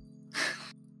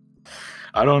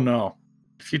 I don't know.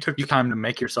 If you took the time to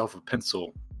make yourself a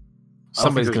pencil,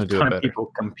 Somebody's going to do it better.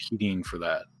 People competing for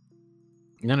that.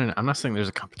 No. I'm not saying there's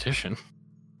a competition.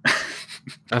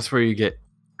 That's where you get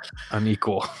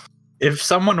unequal. If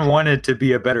someone wanted to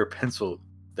be a better pencil,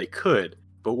 they could.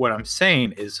 But what I'm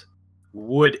saying is,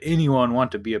 would anyone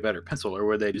want to be a better pencil, or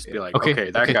would they just be like,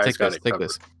 okay, that guy's got it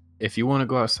covered? If you want to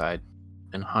go outside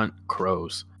and hunt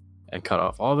crows and cut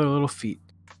off all their little feet,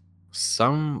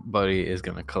 somebody is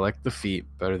going to collect the feet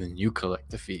better than you collect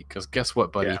the feet. Because guess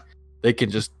what, buddy? Yeah. They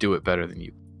can just do it better than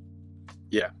you.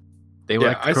 Yeah. They Yeah,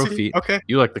 like the I crow see. feet. Okay.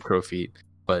 You like the crow feet.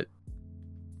 But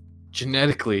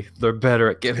genetically, they're better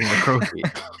at getting the crow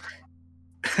feet.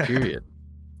 Period.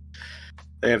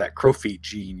 They have that crow feet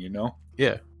gene, you know?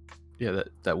 Yeah. Yeah,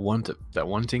 that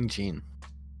wanting gene.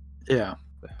 Yeah.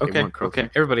 They Okay, want crow okay,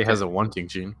 feet. Everybody has a wanting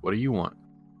gene. What do you want?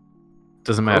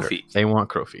 Doesn't Crow matter. feet. They want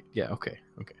crow feet. Yeah, okay.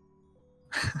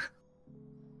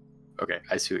 Okay,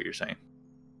 I see what you're saying.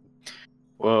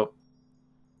 Well,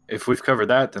 if we've covered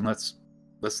that, then let's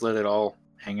let it all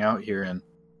hang out here and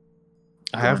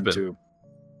I go have been. into,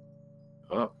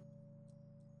 well,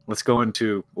 let's go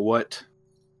into what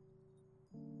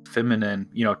feminine,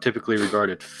 typically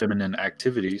regarded feminine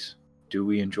activities do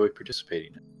we enjoy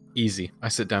participating in? Easy. I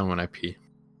sit down when I pee.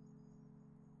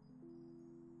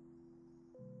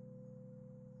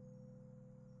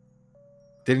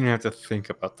 Didn't even have to think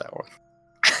about that one.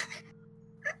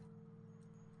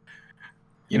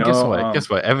 You And know, guess what? Guess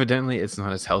what? Evidently, it's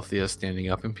not as healthy as standing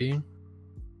up and peeing.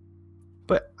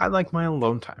 But I like my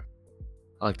alone time.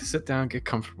 I like to sit down, get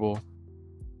comfortable,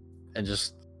 and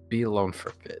just be alone for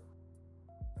a bit.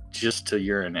 just to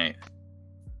urinate.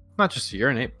 Not just to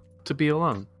urinate, to be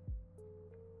alone.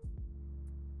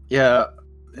 Yeah,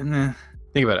 and then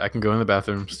Think about it. I can go in the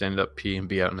bathroom, stand up, pee, and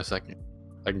be out in a second.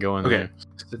 I can go in Okay. there,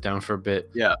 sit down for a bit.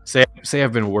 Yeah. Say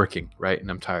I've been working, right, and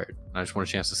I'm tired. And I just want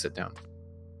a chance to sit down.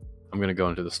 I'm gonna go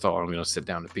into the stall. I'm gonna sit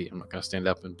down to pee. I'm not gonna stand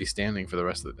up and be standing for the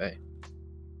rest of the day.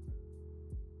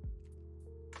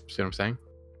 See what I'm saying?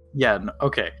 yeah,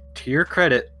 okay. To your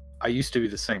credit, I used to be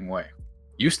the same way.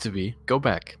 Used to be. Go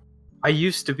back. I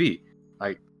used to be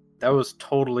like that was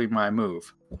totally my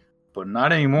move, but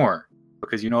not anymore.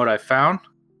 Because you know what I found?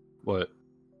 What?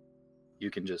 You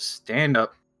can just stand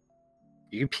up,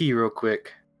 you can pee real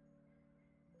quick,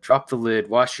 drop the lid,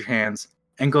 wash your hands,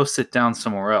 and go sit down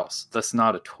somewhere else. That's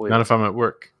not a toilet. Not if I'm at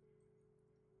work.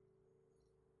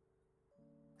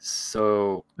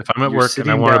 So If I'm at You're work and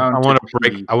sitting I want down to to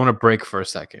break, pee. I want to break for a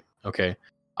second. Okay,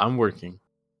 I'm working.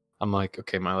 I'm like,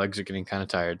 okay, my legs are getting kind of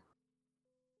tired.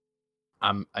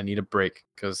 I need a break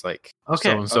because like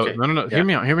Okay, so okay, no. yeah. Hear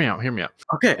me out.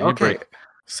 okay, I need a okay. break.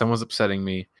 Someone's upsetting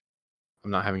me.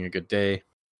 I'm not having a good day.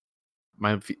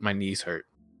 My knees hurt.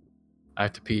 I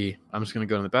have to pee. I'm just gonna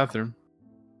go in the bathroom.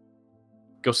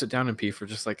 Go sit down and pee for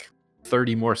just like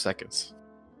 30 more seconds.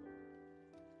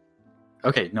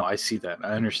 Okay, no, I see that. I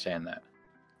understand that.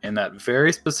 In that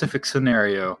very specific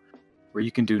scenario where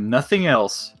you can do nothing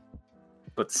else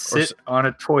but sit on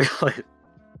a toilet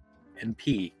and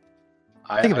pee,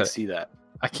 Think I about it. see that.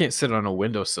 I can't sit on a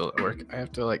windowsill at work. I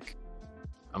have to like.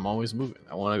 I'm always moving.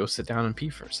 I want to go sit down and pee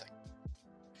for a second.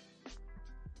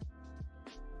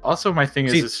 Also, my thing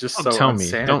is, See, it's just don't so tell me.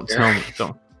 unsanitary.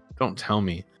 Don't tell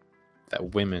me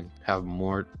that women have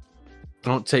more.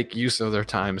 Don't take use of their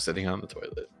time sitting on the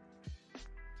toilet.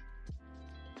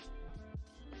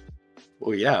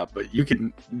 Well, yeah, but you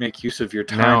can make use of your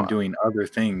time Now- doing other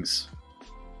things.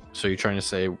 So you're trying to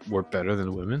say we're better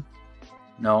than women?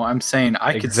 No, I'm saying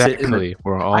I could Exactly.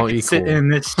 We're all I could equal. sit in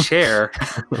this chair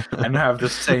and have the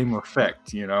same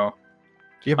effect, you know?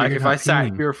 Yeah, but Like you're if not I sat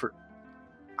peeing. here for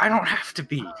I don't have to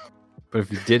be. But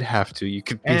if you did have to, you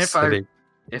could be And sitting.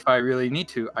 if I really need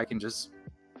to, I can just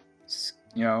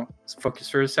focus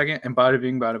for a second and bada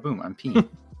bing bada boom, I'm peeing.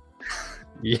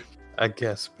 Yeah, I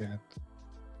guess, man.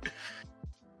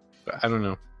 But I don't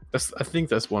know. I think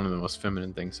that's one of the most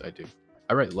feminine things I do.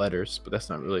 I write letters, but that's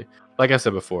not really, like I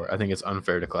said before, I think it's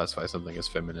unfair to classify something as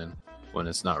feminine when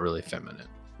it's not really feminine.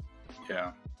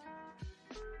 Yeah.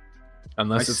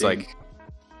 Unless I it's sing. like,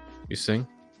 you sing?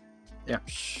 Yeah.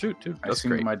 Shoot, dude, I that's sing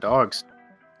great. to my dogs.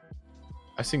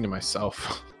 I sing to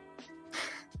myself.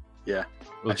 Yeah.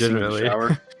 Legitimately. I sing in the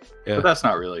shower. Yeah. But that's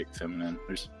not really feminine.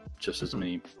 There's just as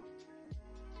many.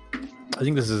 I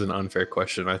think this is an unfair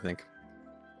question. I think.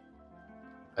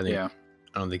 Yeah.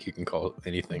 I don't think you can call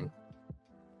anything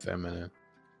feminine.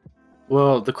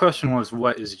 Well, the question was,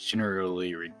 what is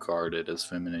generally regarded as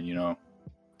feminine? You know?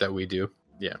 That we do.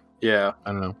 Yeah.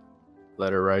 I don't know.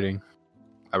 Letter writing.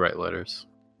 I write letters.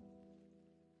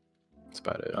 That's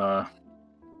about it.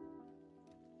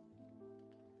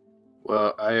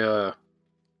 Well, I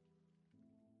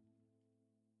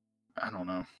don't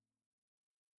know.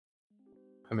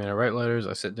 I mean, I write letters.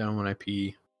 I sit down when I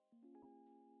pee.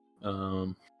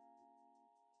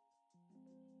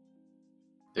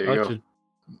 There I you like go.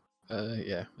 to-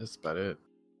 yeah, that's about it.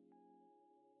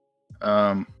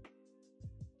 Um.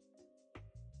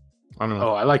 I don't know.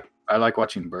 Oh, I like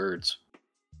watching birds.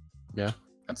 Yeah?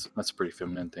 That's a pretty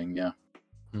feminine thing. Yeah.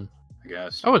 Hmm. I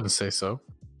guess. I wouldn't say so.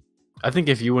 I think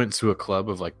if you went to a club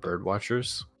of like bird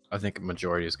watchers, I think a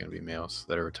majority is going to be males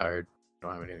that are retired,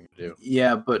 don't have anything to do.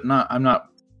 Yeah, but I'm not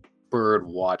bird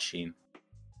watching.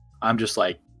 I'm just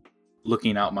like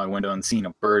looking out my window and seeing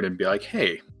a bird and be like,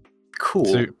 "Hey, cool.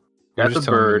 So you're That's a just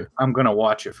telling me- bird. I'm gonna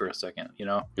watch it for a second." You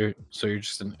know? You're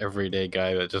just an everyday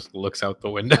guy that just looks out the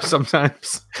window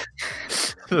sometimes.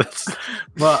 That's,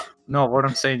 Well, no. What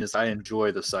I'm saying is, I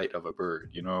enjoy the sight of a bird.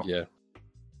 You know? yeah.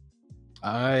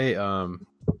 I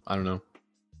don't know.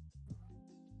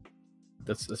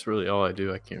 That's really all I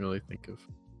do. I can't really think of,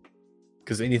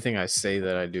 because anything I say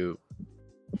that I do,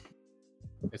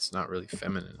 it's not really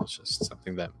feminine. It's just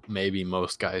something that maybe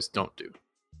most guys don't do.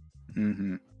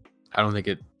 Mm-hmm. I don't think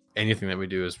anything that we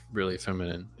do is really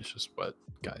feminine. It's just what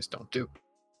guys don't do.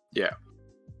 Yeah.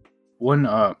 One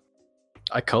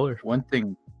I color. one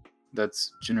thing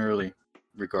that's generally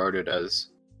regarded as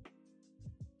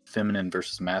feminine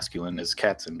versus masculine is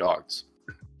cats and dogs.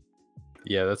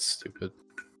 Yeah, that's stupid.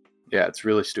 Yeah, it's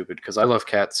really stupid because I love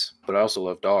cats, but I also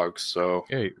love dogs. So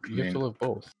Yeah, I you have to mean, love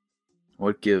both.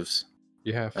 what gives?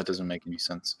 You have That to. doesn't make any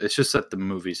sense. It's just that the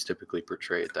movies typically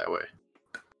portray it that way,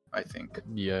 I think.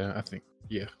 Yeah,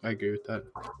 I agree with that.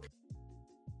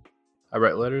 I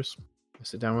write letters. I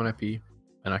sit down when I pee,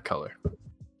 and I color.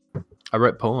 I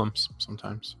write poems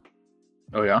sometimes.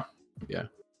 Oh yeah. Yeah.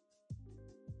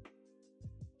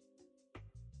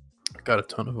 I got a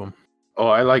ton of them. Oh,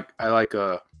 I like like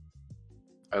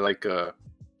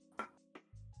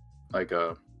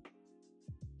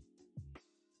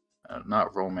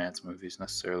not romance movies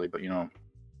necessarily, but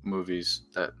movies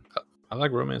that I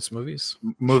like romance movies.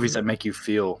 movies that make you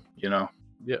feel, Yeah.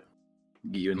 get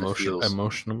you in the feels.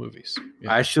 Emotional movies.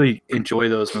 Yeah. I actually enjoy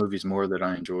those movies more than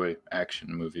I enjoy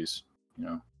action movies.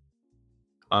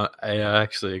 I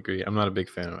actually agree. I'm not a big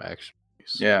fan of action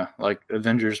movies. Yeah, like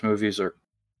Avengers movies are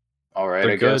all right,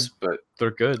 They're I good. guess, but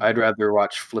They're good. I'd rather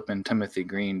watch flippin' Timothy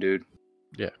Green, dude.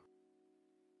 Yeah.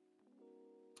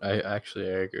 I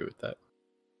agree with that.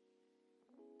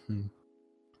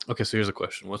 Okay, so here's a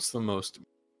question. What's the most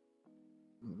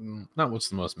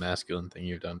masculine thing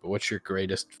you've done, but what's your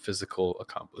greatest physical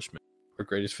accomplishment or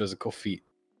greatest physical feat?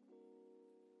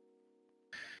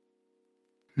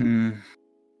 Hmm.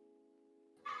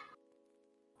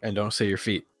 And don't say your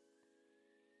feet.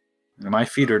 My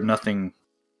feet are nothing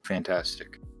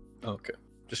fantastic. Okay,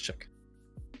 just check.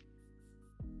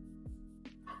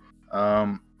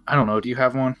 I don't know. Do you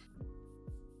have one?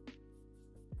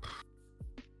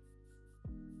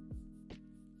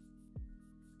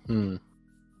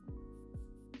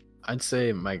 I'd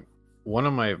say one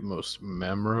of my most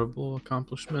memorable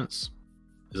accomplishments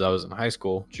is I was in high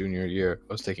school, junior year.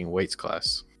 I was taking weights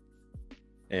class,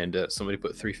 and somebody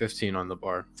put 315 on the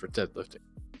bar for deadlifting.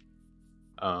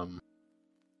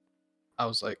 I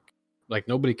was like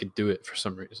nobody could do it for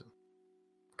some reason,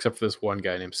 except for this one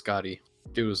guy named Scotty.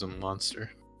 Dude was a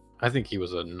monster. I think he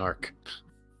was a narc.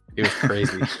 He was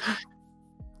crazy.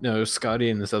 No, it was Scotty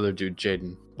and this other dude,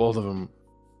 Jaden. Both of them.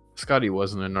 Scotty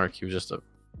wasn't a narc. He was just a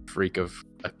freak of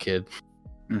a kid.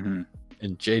 Mm-hmm.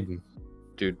 And Jaden,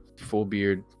 dude, full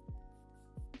beard.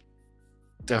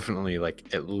 Definitely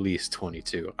like at least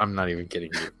 22. I'm not even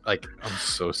kidding you. Like, I'm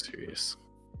so serious.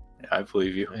 Yeah, I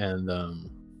believe you. And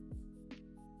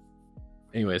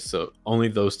anyway, so only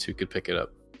those two could pick it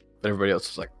up. But everybody else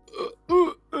was like,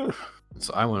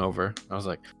 So I went over. I was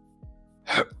like,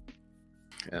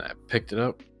 and I picked it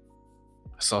up.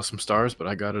 I saw some stars, but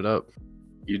I got it up.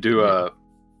 You do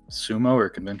sumo or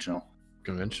conventional?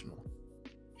 Conventional.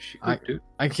 Dude.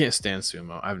 I can't stand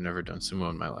sumo. I've never done sumo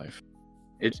in my life.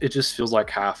 It just feels like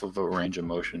half of a range of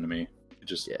motion to me. It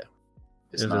just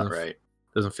it's not right.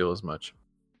 Doesn't feel as much.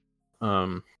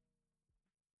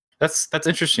 That's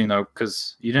interesting though,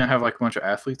 because you didn't have like a bunch of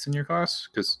athletes in your class.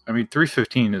 Because I mean,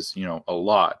 315 is a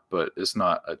lot, but it's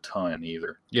not a ton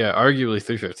either. Yeah, arguably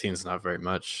 315 is not very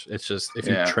much. It's just if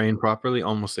you train properly,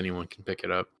 almost anyone can pick it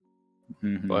up.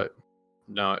 Mm-hmm. But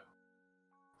no,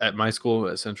 at my school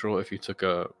at Central, if you took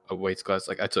a weights class,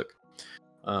 like I took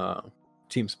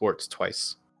team sports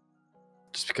twice,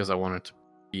 just because I wanted to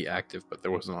be active, but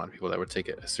there wasn't a lot of people that would take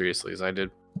it as seriously as I did.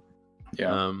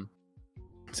 Yeah.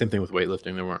 Same thing with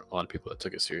weightlifting. There weren't a lot of people that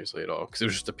took it seriously at all because it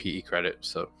was just a PE credit.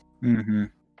 So,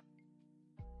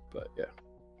 But yeah,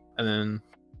 and then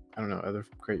I don't know other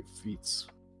great feats.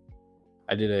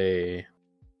 I did a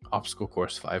obstacle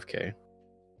course 5K.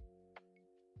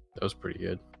 That was pretty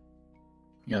good.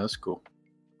 Yeah, that's cool.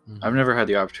 Mm-hmm. I've never had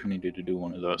the opportunity to do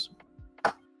one of those.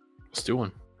 Let's do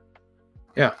one.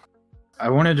 Yeah, I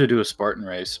wanted to do a Spartan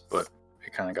race, but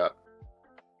it kind of got.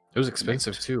 It was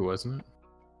expensive too, wasn't it?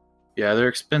 Yeah, they're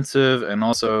expensive, and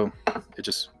also it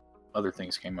just other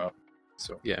things came up.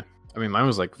 So yeah, I mean, mine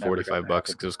was like $45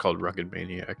 because it was called Rugged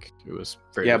Maniac. It was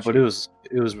very cheap. But it was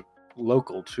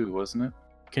local too, wasn't it?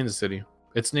 Kansas City.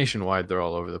 It's nationwide. They're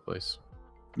all over the place.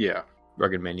 Yeah,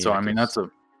 Rugged Maniac. So I mean,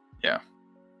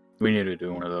 we need to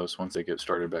do one of those once they get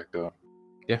started back up.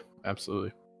 Yeah,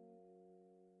 absolutely.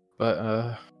 But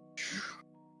I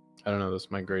don't know. That's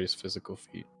my greatest physical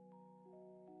feat.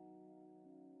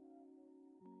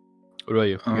 What about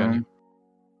you? You got any?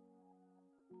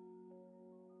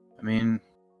 I mean,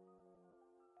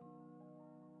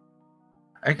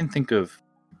 I can think of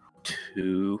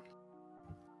two.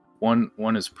 One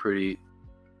is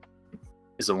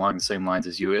along the same lines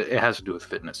as you. It has to do with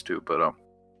fitness too, but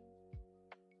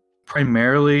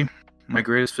primarily my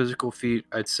greatest physical feat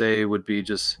I'd say would be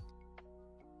just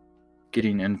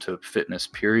getting into fitness,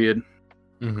 period.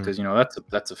 Because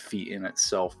that's a feat in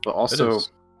itself, but also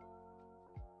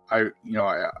I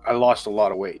lost a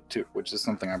lot of weight too, which is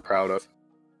something I'm proud of.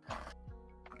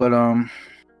 But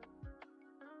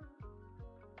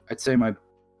I'd say the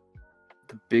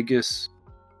biggest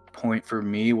point for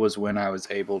me was when I was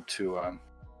able to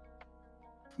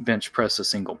bench press a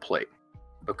single plate,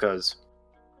 because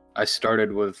I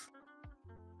started with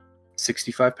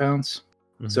 65 pounds.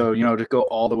 Mhm. So, to go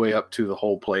all the way up to the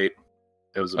whole plate,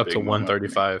 it was a up big to moment for me.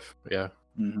 135. Yeah,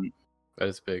 Mhm. that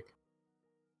is big.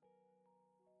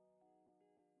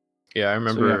 Yeah, I yeah.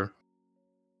 remember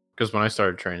because when I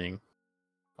started training,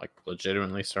 like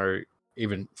legitimately started,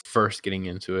 even first getting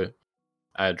into it,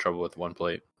 I had trouble with one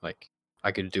plate. Like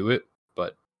I could do it,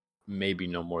 but maybe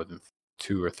no more than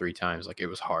 2 or 3 times. Like it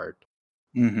was hard.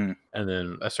 Mm-hmm. And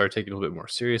then I started taking it a little bit more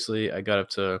seriously. I got up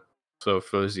to, so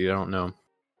for those of you who don't know,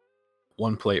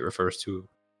 one plate refers to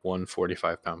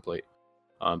 145-pound plate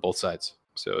on both sides.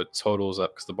 So it totals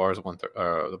up because the bar is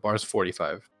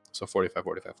 45. So 45,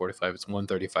 45, 45. It's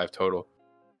 135 total.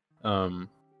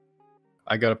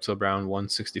 I got up to around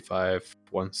 165,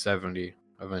 170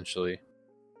 eventually.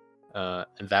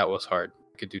 And that was hard.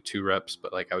 I could do 2 reps,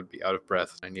 but like I would be out of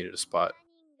breath and I needed a spot.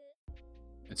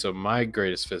 And so my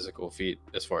greatest physical feat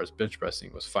as far as bench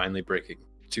pressing was finally breaking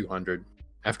 200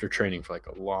 after training for like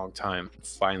a long time.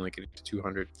 Finally getting to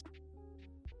 200.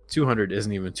 200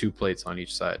 isn't even 2 plates on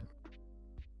each side.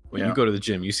 When you go to the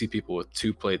gym, you see people with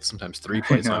 2 plates, sometimes 3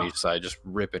 plates on each side, just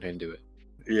ripping into it.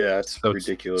 Yeah, it's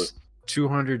ridiculous.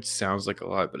 200 sounds like a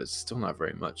lot, but it's still not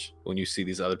very much when you see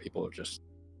these other people are just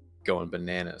going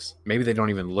bananas. Maybe they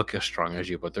don't even look as strong as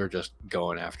you, but they're just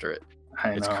going after it.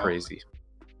 It's crazy.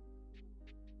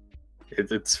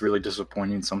 It's really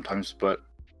disappointing sometimes, but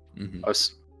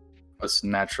us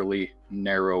naturally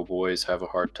narrow boys have a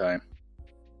hard time.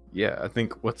 Yeah, I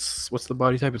think what's the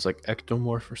body type? It's like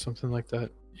ectomorph or something like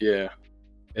that. Yeah,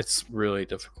 it's really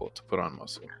difficult to put on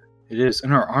muscle. It is,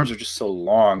 and our arms are just so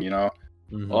long. A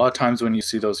lot of times when you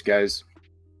see those guys,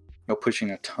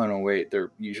 pushing a ton of weight,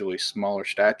 they're usually smaller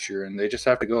stature, and they just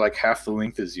have to go like half the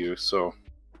length as you. So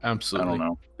absolutely, I don't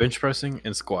know. Bench pressing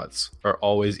and squats are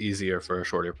always easier for a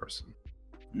shorter person,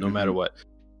 no matter what.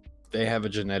 They have a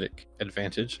genetic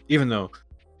advantage, even though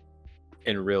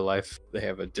in real life they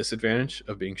have a disadvantage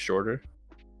of being shorter.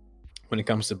 When it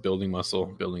comes to building muscle,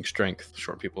 building strength,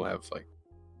 short people have like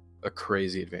a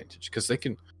crazy advantage because they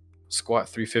can squat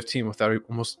 315 without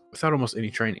almost any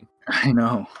training. I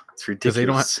know, it's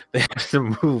ridiculous. Because they have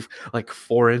to move like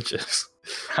 4 inches.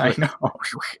 I know.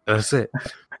 That's it.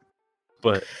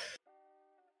 But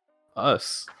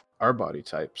our body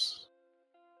types,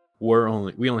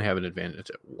 we only have an advantage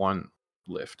at one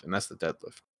lift, and that's the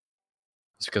deadlift.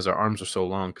 It's because our arms are so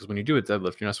long. Because when you do a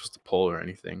deadlift, you're not supposed to pull or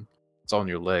anything. It's all in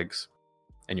your legs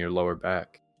and your lower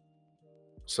back.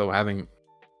 So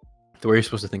the way you're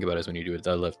supposed to think about it is when you do a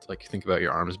deadlift, like you think about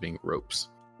your arms being ropes.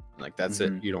 Like that's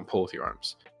it. You don't pull with your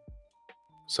arms.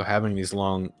 So having these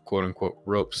long quote unquote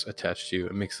ropes attached to you,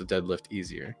 it makes the deadlift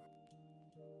easier.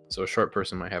 So a short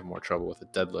person might have more trouble with a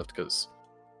deadlift because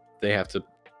they have to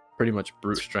pretty much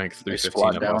brute strength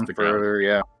 315 up off the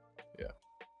ground.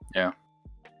 Yeah.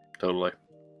 Totally.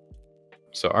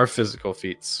 So our physical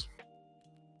feats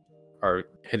are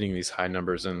hitting these high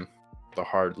numbers in the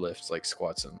hard lifts like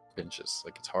squats and benches.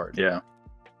 Like it's hard. Yeah.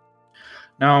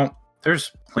 Now,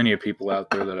 there's plenty of people out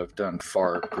there that have done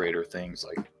far greater things,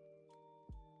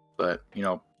 but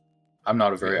I'm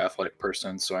not a very athletic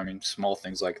person, so I mean small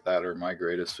things like that are my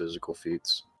greatest physical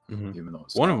feats. Even though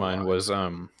one of mine was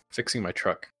fixing my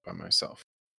truck by myself.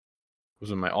 It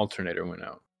was when my alternator went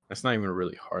out. That's not even a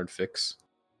really hard fix.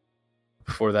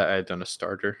 Before that I had done a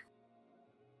starter,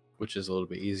 which is a little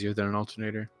bit easier than an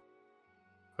alternator.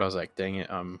 But I was like, dang it,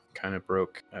 I'm kind of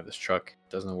broke. I have this truck,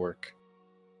 it doesn't work.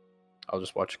 I'll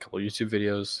just watch a couple YouTube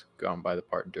videos, go out and buy the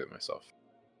part and do it myself.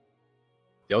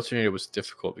 The alternator was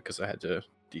difficult because I had to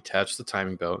detach the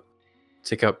timing belt,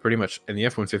 take out pretty much, in the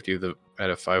F-150 I had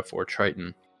a 5.4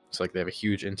 Triton. It's like they have a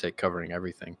huge intake covering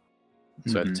everything.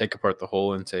 So I had to take apart the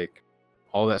whole intake,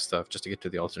 all that stuff just to get to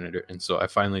the alternator. And so I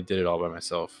finally did it all by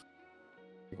myself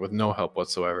with no help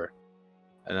whatsoever.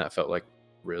 And that felt like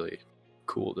really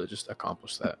cool to just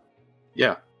accomplish that.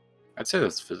 Yeah, I'd say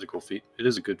that's a physical feat. It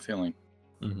is a good feeling.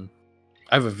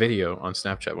 I have a video on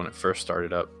Snapchat when it first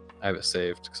started up. I have it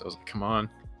saved because I was like, come on.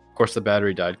 Of course, the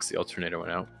battery died because the alternator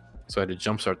went out. So I had to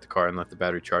jumpstart the car and let the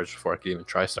battery charge before I could even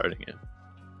try starting it.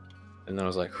 And then I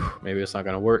was like, maybe it's not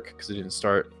going to work because it didn't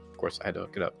start. Of course, I had to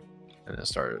hook it up. And then it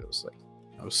started. It was like,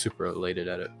 I was super elated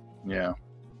at it. Yeah.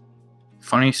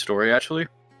 Funny story, actually.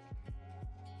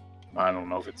 I don't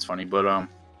know if it's funny, but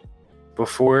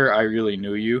before I really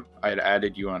knew you, I had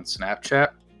added you on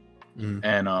Snapchat.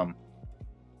 And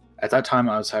at that time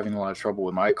I was having a lot of trouble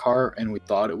with my car, and we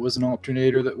thought it was an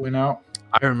alternator that went out.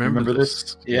 I remember Remember this.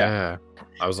 this? Yeah.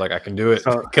 I was like, I can do it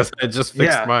So- because I just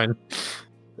fixed Yeah. mine.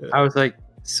 I was like,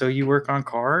 so you work on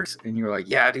cars? And you were like,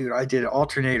 yeah, dude, I did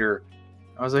alternator.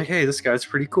 I was like, hey, this guy's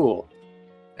pretty cool.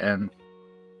 And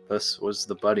this was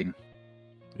the budding.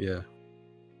 Yeah.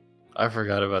 I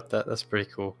forgot about that. That's pretty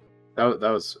cool. That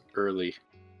was early.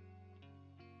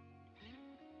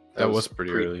 That was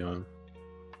pretty early on.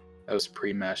 That was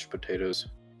pre-mashed potatoes.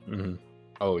 Hmm.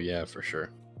 Oh yeah, for sure.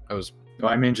 That was No,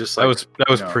 I mean, just like that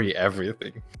was you know. pre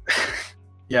everything.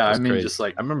 Yeah, That I was mean, crazy. just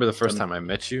like I remember the first some- time I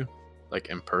met you, like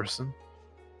in person.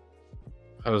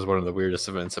 That was one of the weirdest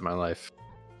events in my life.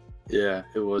 yeah,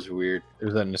 it was weird. It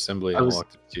was at an assembly, I and I was-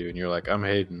 walked up to you, and you're like, "I'm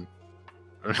Hayden."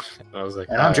 And I was like,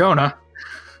 And I'm "Hi." Jonah.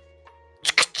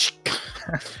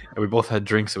 And we both had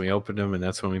drinks, and we opened them, and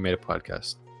that's when we made a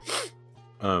podcast.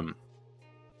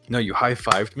 No, you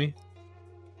high-fived me,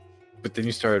 but then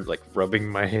you started like rubbing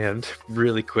my hand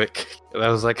really quick, and I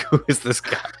was like, "Who is this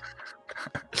guy?"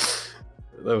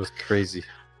 That was crazy.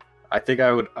 I think I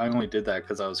only did that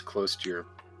because I was close to your.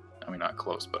 I mean, not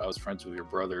close, but I was friends with your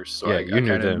brothers, so Yeah, I you knew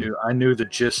kind of them. I knew the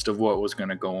gist of what was going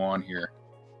to go on here.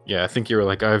 Yeah, I think you were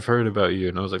like, "I've heard about you,"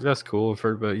 and I was like, "That's cool. I've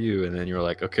heard about you." And then you were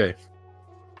like, "Okay,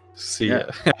 see ya."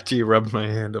 After you rubbed my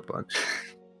hand a bunch.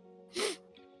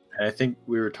 And I think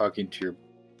we were talking to your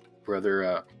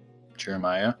brother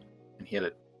Jeremiah, and he had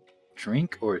a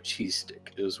drink or a cheese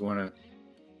stick. It was one of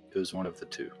the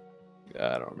two.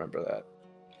 Yeah, I don't remember that.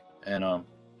 And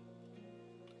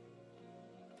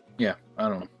yeah, I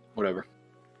don't know, whatever.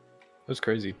 It was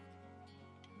crazy.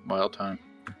 Wild time.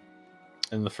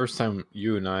 And the first time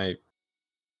you and I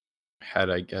had,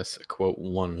 I guess, a quote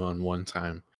one-on-one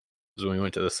time was when we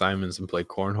went to the Simons and played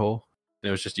cornhole. And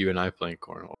it was just you and I playing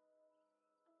cornhole.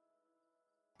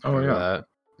 Oh Remember yeah, that?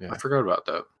 Yeah. I forgot about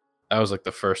that. That was like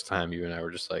the first time you and I were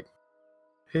just like,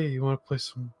 "Hey, you want to play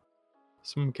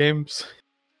some games?"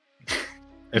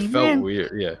 It felt Amen.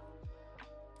 weird. Yeah.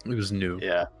 It was new.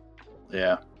 Yeah,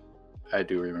 I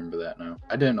do remember that now.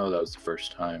 I didn't know that was the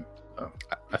first time.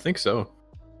 I think so.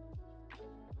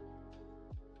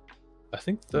 I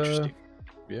think Interesting.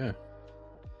 yeah.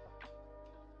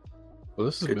 Well,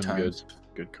 this has Good been times.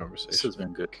 good This conversation. has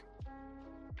been good.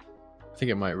 I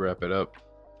think it might wrap it up.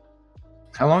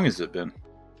 How long has it been?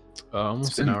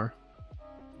 Almost been- an hour.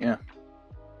 Yeah.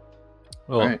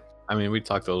 Well, All right. I mean, we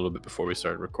talked a little bit before we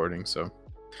started recording, so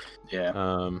Yeah.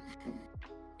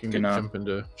 can Can, jump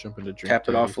into drink. Cap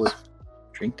it off daddies. with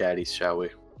Drink Daddies, shall we?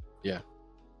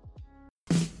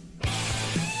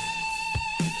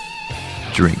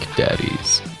 Drink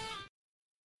Daddies.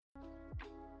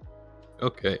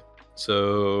 Okay,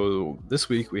 so this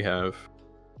week we have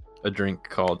a drink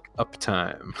called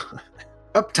Uptime.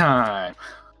 Uptime.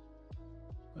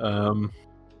 Uptime.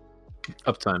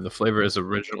 The flavor is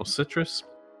original citrus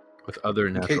with other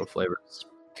natural flavors.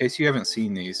 In case you haven't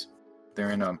seen these,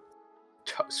 they're in a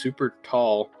super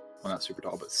tall, well, not super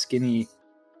tall, but skinny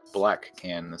black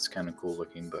can. That's kind of cool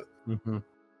looking, but Mm-hmm.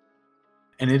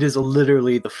 and it is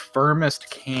literally the firmest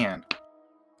can.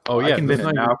 Oh yeah, I can there's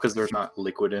admit it not now even- because there's not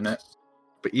liquid in it.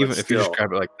 but even if you just still.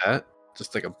 grab it like that,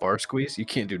 just like a bar squeeze, you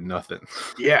can't do nothing.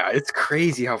 Yeah, it's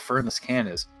crazy how firm this can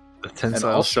is. The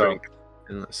tensile also- strength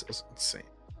in this is insane.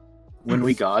 When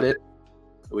we got it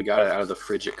out of the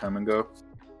fridge at Come and Go.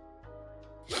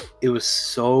 It was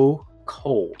so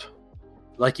cold.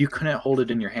 Like you couldn't hold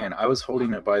it in your hand. I was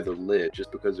holding it by the lid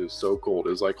just because it was so cold. It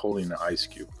was like holding an ice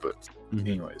cube. But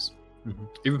anyways,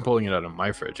 Even pulling it out of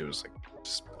my fridge, it was like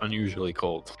just unusually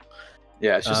cold.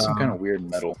 yeah, it's just some kind Um, of weird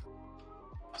metal.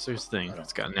 So here's the thing: I don't-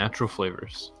 it's got natural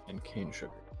flavors and cane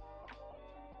sugar.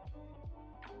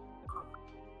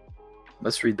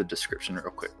 Let's read the description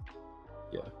real quick.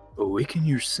 Yeah. Awaken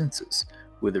your senses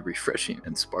with a refreshing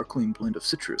and sparkling blend of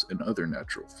citrus and other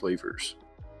natural flavors.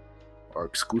 Our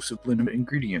exclusive blend of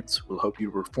ingredients will help you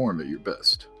perform at your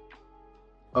best.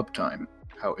 Uptime,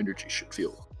 how energy should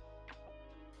feel.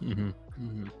 It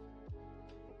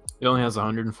only has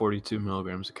 142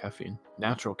 milligrams of caffeine,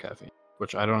 natural caffeine,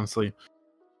 which I honestly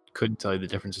couldn't tell you the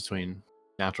difference between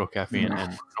natural caffeine No.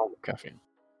 and normal caffeine.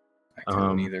 I couldn't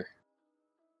Um, either.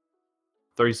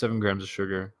 37 grams of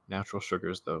sugar, natural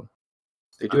sugars though.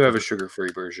 They do have a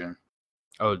sugar-free version,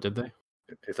 Oh, did they?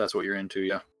 if that's what you're into,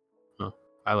 yeah.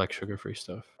 I like sugar-free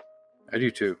stuff. I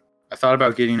do too. I thought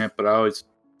about getting it, but I always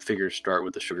figure start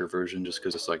with the sugar version just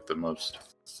because it's like the most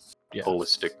Yeah.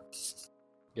 holistic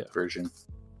Yeah. version.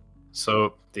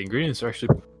 So the ingredients are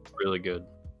actually really good.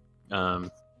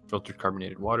 Filtered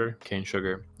carbonated water, cane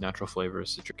sugar, natural flavors,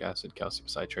 citric acid, calcium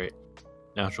citrate,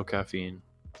 natural caffeine,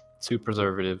 2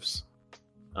 preservatives,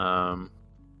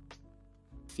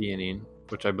 theanine,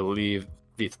 which I believe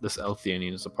this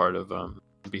L-theanine is a part of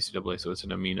BCAA, so it's an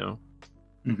amino.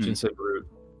 Mhm. Ginseng root,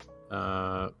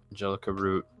 angelica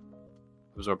root,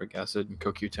 absorbic acid, and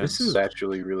CoQ10. This is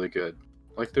actually really good.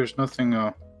 Like, there's nothing.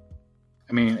 I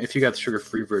mean, if you got the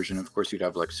sugar-free version, of course you'd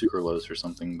have like sucralose or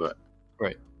something, but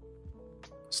right.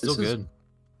 Still this is- good.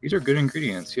 these are good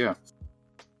ingredients. Yeah.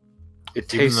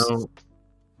 It Even tastes. though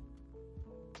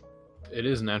it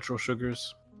is natural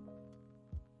sugars,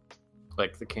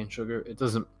 like the cane sugar, it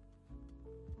doesn't.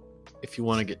 If you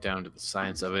want to get down to the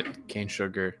science of it, cane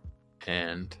sugar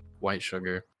and white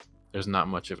sugar, there's not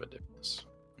much of a difference.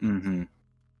 Mm-hmm.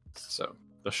 So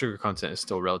the sugar content is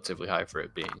still relatively high for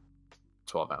it being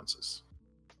 12 ounces,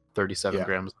 37 Yeah.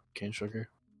 grams of cane sugar.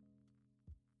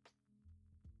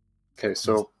 Okay,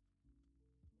 so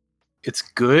it's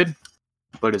good,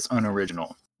 but it's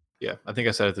unoriginal. Yeah, I think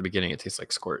I said at the beginning it tastes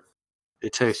like squirt.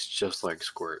 It tastes just like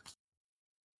squirt.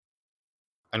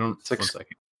 I don't. It's like One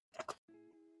second.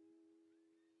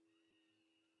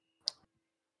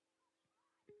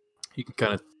 You can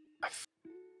kind of.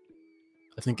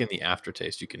 I think in the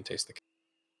aftertaste you can taste the.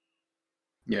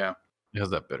 Yeah. It has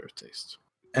that bitter taste.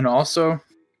 And also,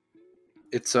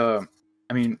 it's I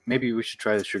mean, maybe we should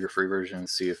try the sugar-free version and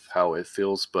see how it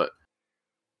feels. But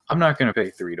I'm not gonna pay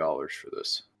 $3 for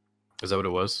this. Is that what it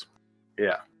was?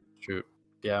 Yeah. True.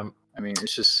 Yeah, I mean,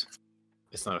 it's just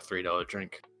it's not a $3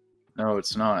 drink. no,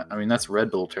 it's not. I mean, that's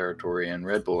Red Bull territory, and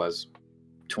Red Bull has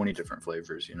 20 different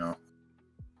flavors. You know.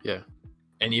 Yeah,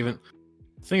 and even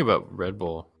the thing about Red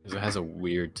Bull is it has a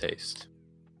weird taste,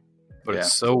 but Yeah.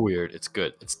 it's so weird. It's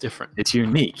good. It's different. It's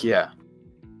unique. Yeah.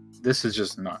 This is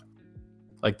just not.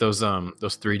 Like those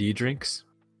 3D drinks,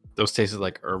 those tasted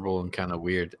like herbal and kind of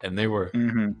weird, and they were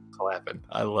Mm-hmm. clapping.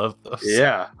 I love those.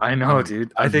 Yeah, I know,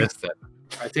 dude. I think missed that.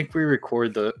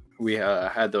 we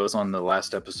had those on the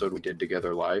last episode we did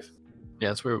together live. Yeah,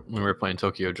 that's where when we were playing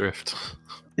Tokyo Drift.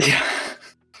 Yeah.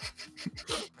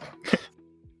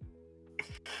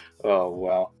 Oh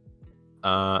wow.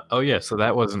 Oh yeah, so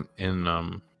that wasn't in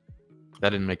that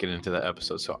didn't make it into that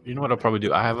episode. So you know what I'll probably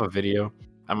do? I have a video.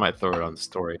 I might throw it on the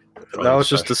story. That was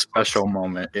just a special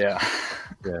moment. Yeah.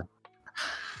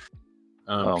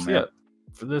 Oh, So man. yeah,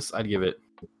 for this I'd give it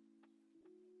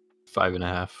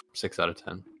 5.5, 6 out of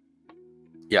 10.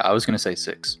 Yeah, I was gonna say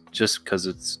 6, just because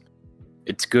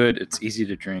it's good. It's easy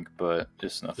to drink, but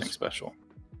it's nothing special.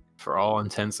 For all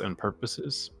intents and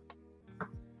purposes,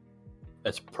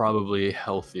 it's probably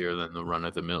healthier than the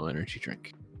run-of-the-mill energy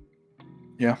drink.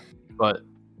 Yeah. But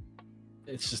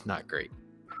it's just not great.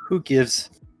 Who gives?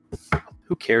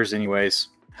 Who cares, anyways?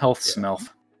 Health Yeah. smell.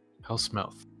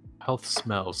 Health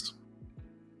smells.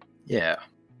 Yeah.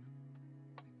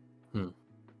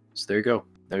 So there you go.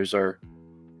 There's our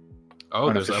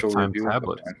Oh, there's unofficial Uptime review of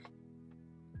tablets. Uptime.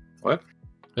 What?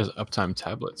 There's Uptime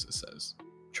tablets, it says.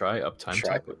 Try Uptime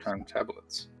Try tablets. Uptime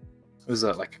tablets. Was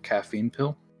that like a caffeine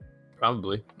pill?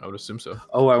 Probably. I would assume so.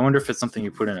 Oh, I wonder if it's something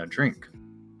you put in a drink.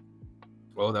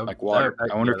 Well, that would, Like water.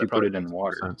 I wonder if you that put it probably in makes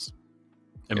water. sense.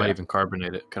 It might Yeah. even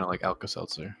carbonate it, kind of like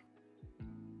Alka-Seltzer.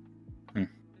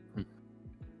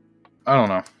 I don't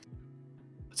know.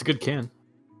 It's a good can.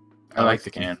 I like the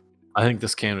can. I think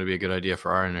this can would be a good idea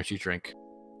for our energy drink.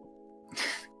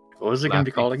 What was it going to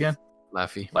be Laffy. called again?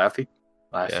 Laffy. Laffy?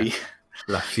 Laffy.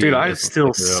 Laffy Dude, I'm is still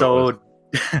exactly what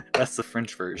it so... That's the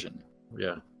French version. was.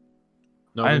 Yeah.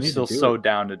 No, we I'm need to still do so it.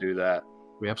 down to do that.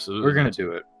 We absolutely. We're going need to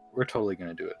do it. We're totally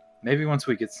going to do it. Maybe once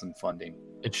we get some funding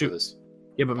It for should. this.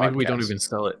 Yeah, but maybe we don't podcast. even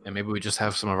sell it, and maybe we just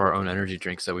have some of our own energy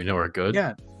drinks that we know are good,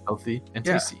 Yeah. healthy, and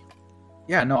Yeah. tasty.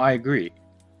 Yeah, no, I agree.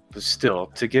 But still,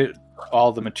 to get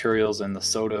all the materials and the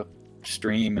soda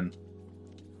stream and...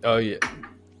 Oh yeah.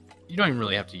 You don't even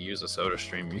really have to use a soda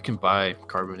stream. You can buy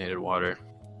carbonated water.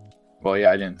 Well,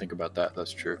 yeah, I didn't think about that.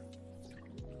 That's true.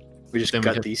 We just Then we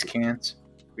got just- these cans.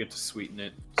 We have to sweeten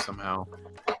it somehow.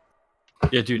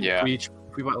 Yeah, dude. Yeah. If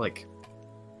we bought like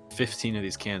 15 of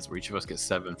these cans, where each of us get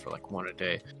 7 for like 1 a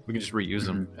day, we can just reuse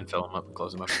them and fill them up and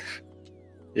close them up.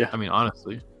 Yeah. I mean,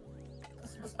 honestly,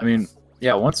 I mean,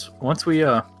 yeah, once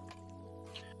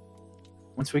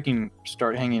we can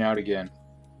start hanging out again,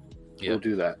 yeah. we'll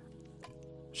do that.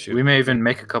 Shoot. We may even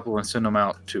make a couple and send them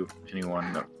out to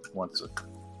anyone that wants it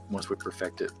once we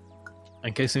perfect it.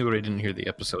 In case anybody didn't hear the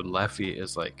episode, Laffy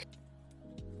is like,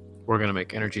 we're gonna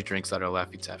make energy drinks that are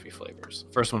Laffy Taffy flavors.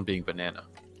 First one being banana.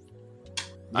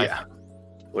 Yeah.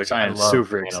 Which I am love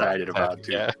super banana excited taffy, about,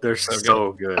 dude. yeah. They're So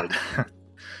so good. You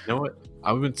know what?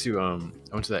 I went to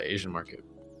that Asian market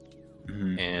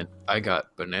Mhm. and I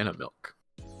got banana milk.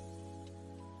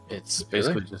 It's Really?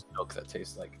 basically just milk that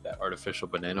tastes like that artificial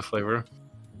banana flavor.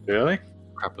 Really?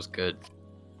 Crap was good.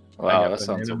 Wow, got that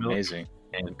sounds banana milk. amazing.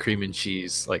 And cream and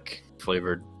cheese like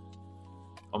flavored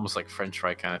almost like French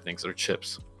fry kind of things. Or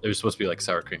chips. They were supposed to be like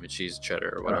sour cream and cheese,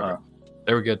 cheddar, or whatever.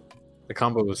 They were good. The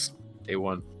combo was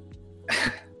A1.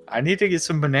 I need to get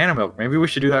some banana milk. Maybe we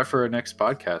should do that for our next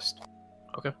podcast.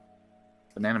 Okay.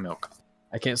 Banana milk.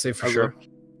 I can't say for I sure. love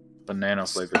banana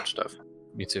flavored stuff.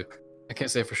 Me too. I can't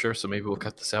say for sure, so maybe we'll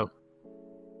cut this out.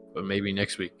 But maybe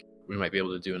next week we might be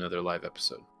able to do another live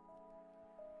episode.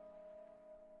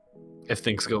 If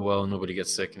things go well and nobody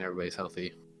gets sick and everybody's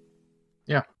healthy.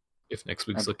 Yeah. If next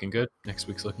week's looking good, next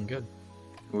week's looking good.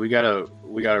 We got a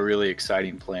really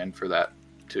exciting plan for that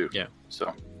too. Yeah.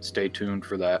 So stay tuned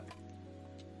for that.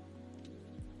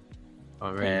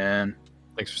 All right. And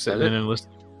thanks for sitting in and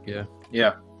listening. Yeah.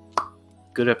 Yeah.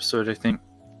 Good episode, I think.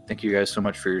 Thank you guys so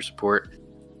much for your support.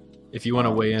 If you want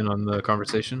to weigh in on the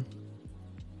conversation,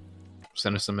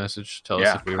 send us a message. Tell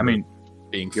us if we were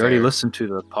being you fair. already listened to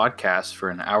the podcast for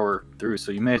an hour through,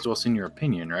 so you may as well send your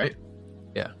opinion, right?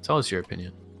 Yeah. Tell us your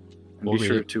opinion. And be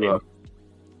sure to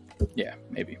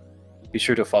maybe. Be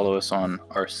sure to follow us on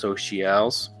our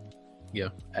socials. Yeah.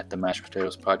 At the Mashed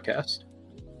Potatoes Podcast.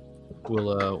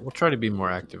 We'll try to be more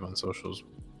active on socials.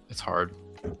 It's hard.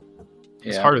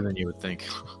 It's Yeah. harder than you would think.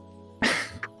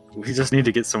 We just need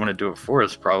to get someone to do it for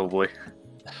us, probably.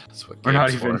 That's what We're not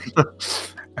game's even. for.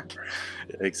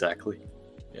 Exactly.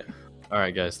 All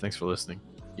right, guys. Thanks for listening.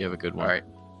 You have a good one. All right.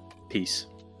 Peace.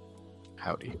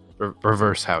 Howdy.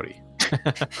 Reverse howdy.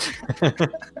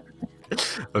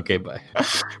 Okay, bye.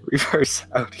 Reverse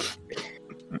howdy.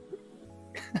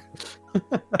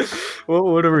 What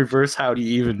would a reverse howdy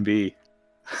even be?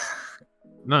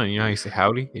 No, you know how you say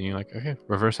howdy? And you're like, okay,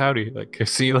 reverse howdy. Like,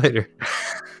 see you later.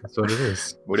 That's what it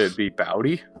is. Would it be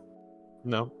bowdy?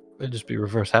 No, it'd just be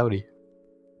reverse howdy.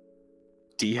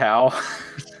 D-how?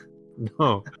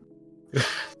 No.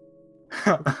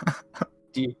 How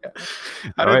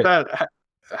Alright. does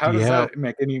Yeah. that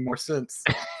make any more sense?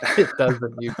 It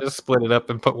doesn't. You just split it up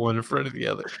and put one in front of the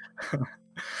other.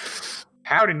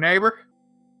 Howdy, neighbor.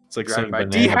 It's like Driving saying by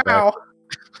banana D-how.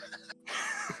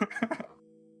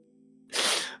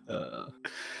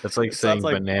 That's like It saying sounds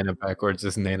like- banana backwards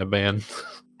is nana ban.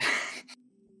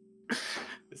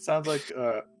 It sounds like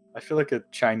I feel like a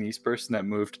Chinese person that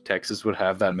moved to Texas would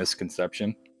have that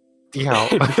misconception. D-how.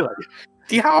 It'd be like,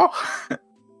 D-how.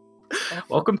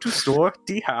 Welcome to store,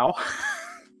 D-how.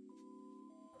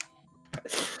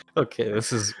 Okay,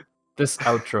 this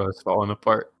outro is falling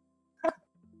apart.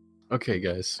 Okay,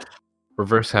 guys.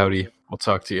 Reverse howdy. We'll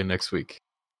talk to you next week.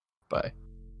 Bye.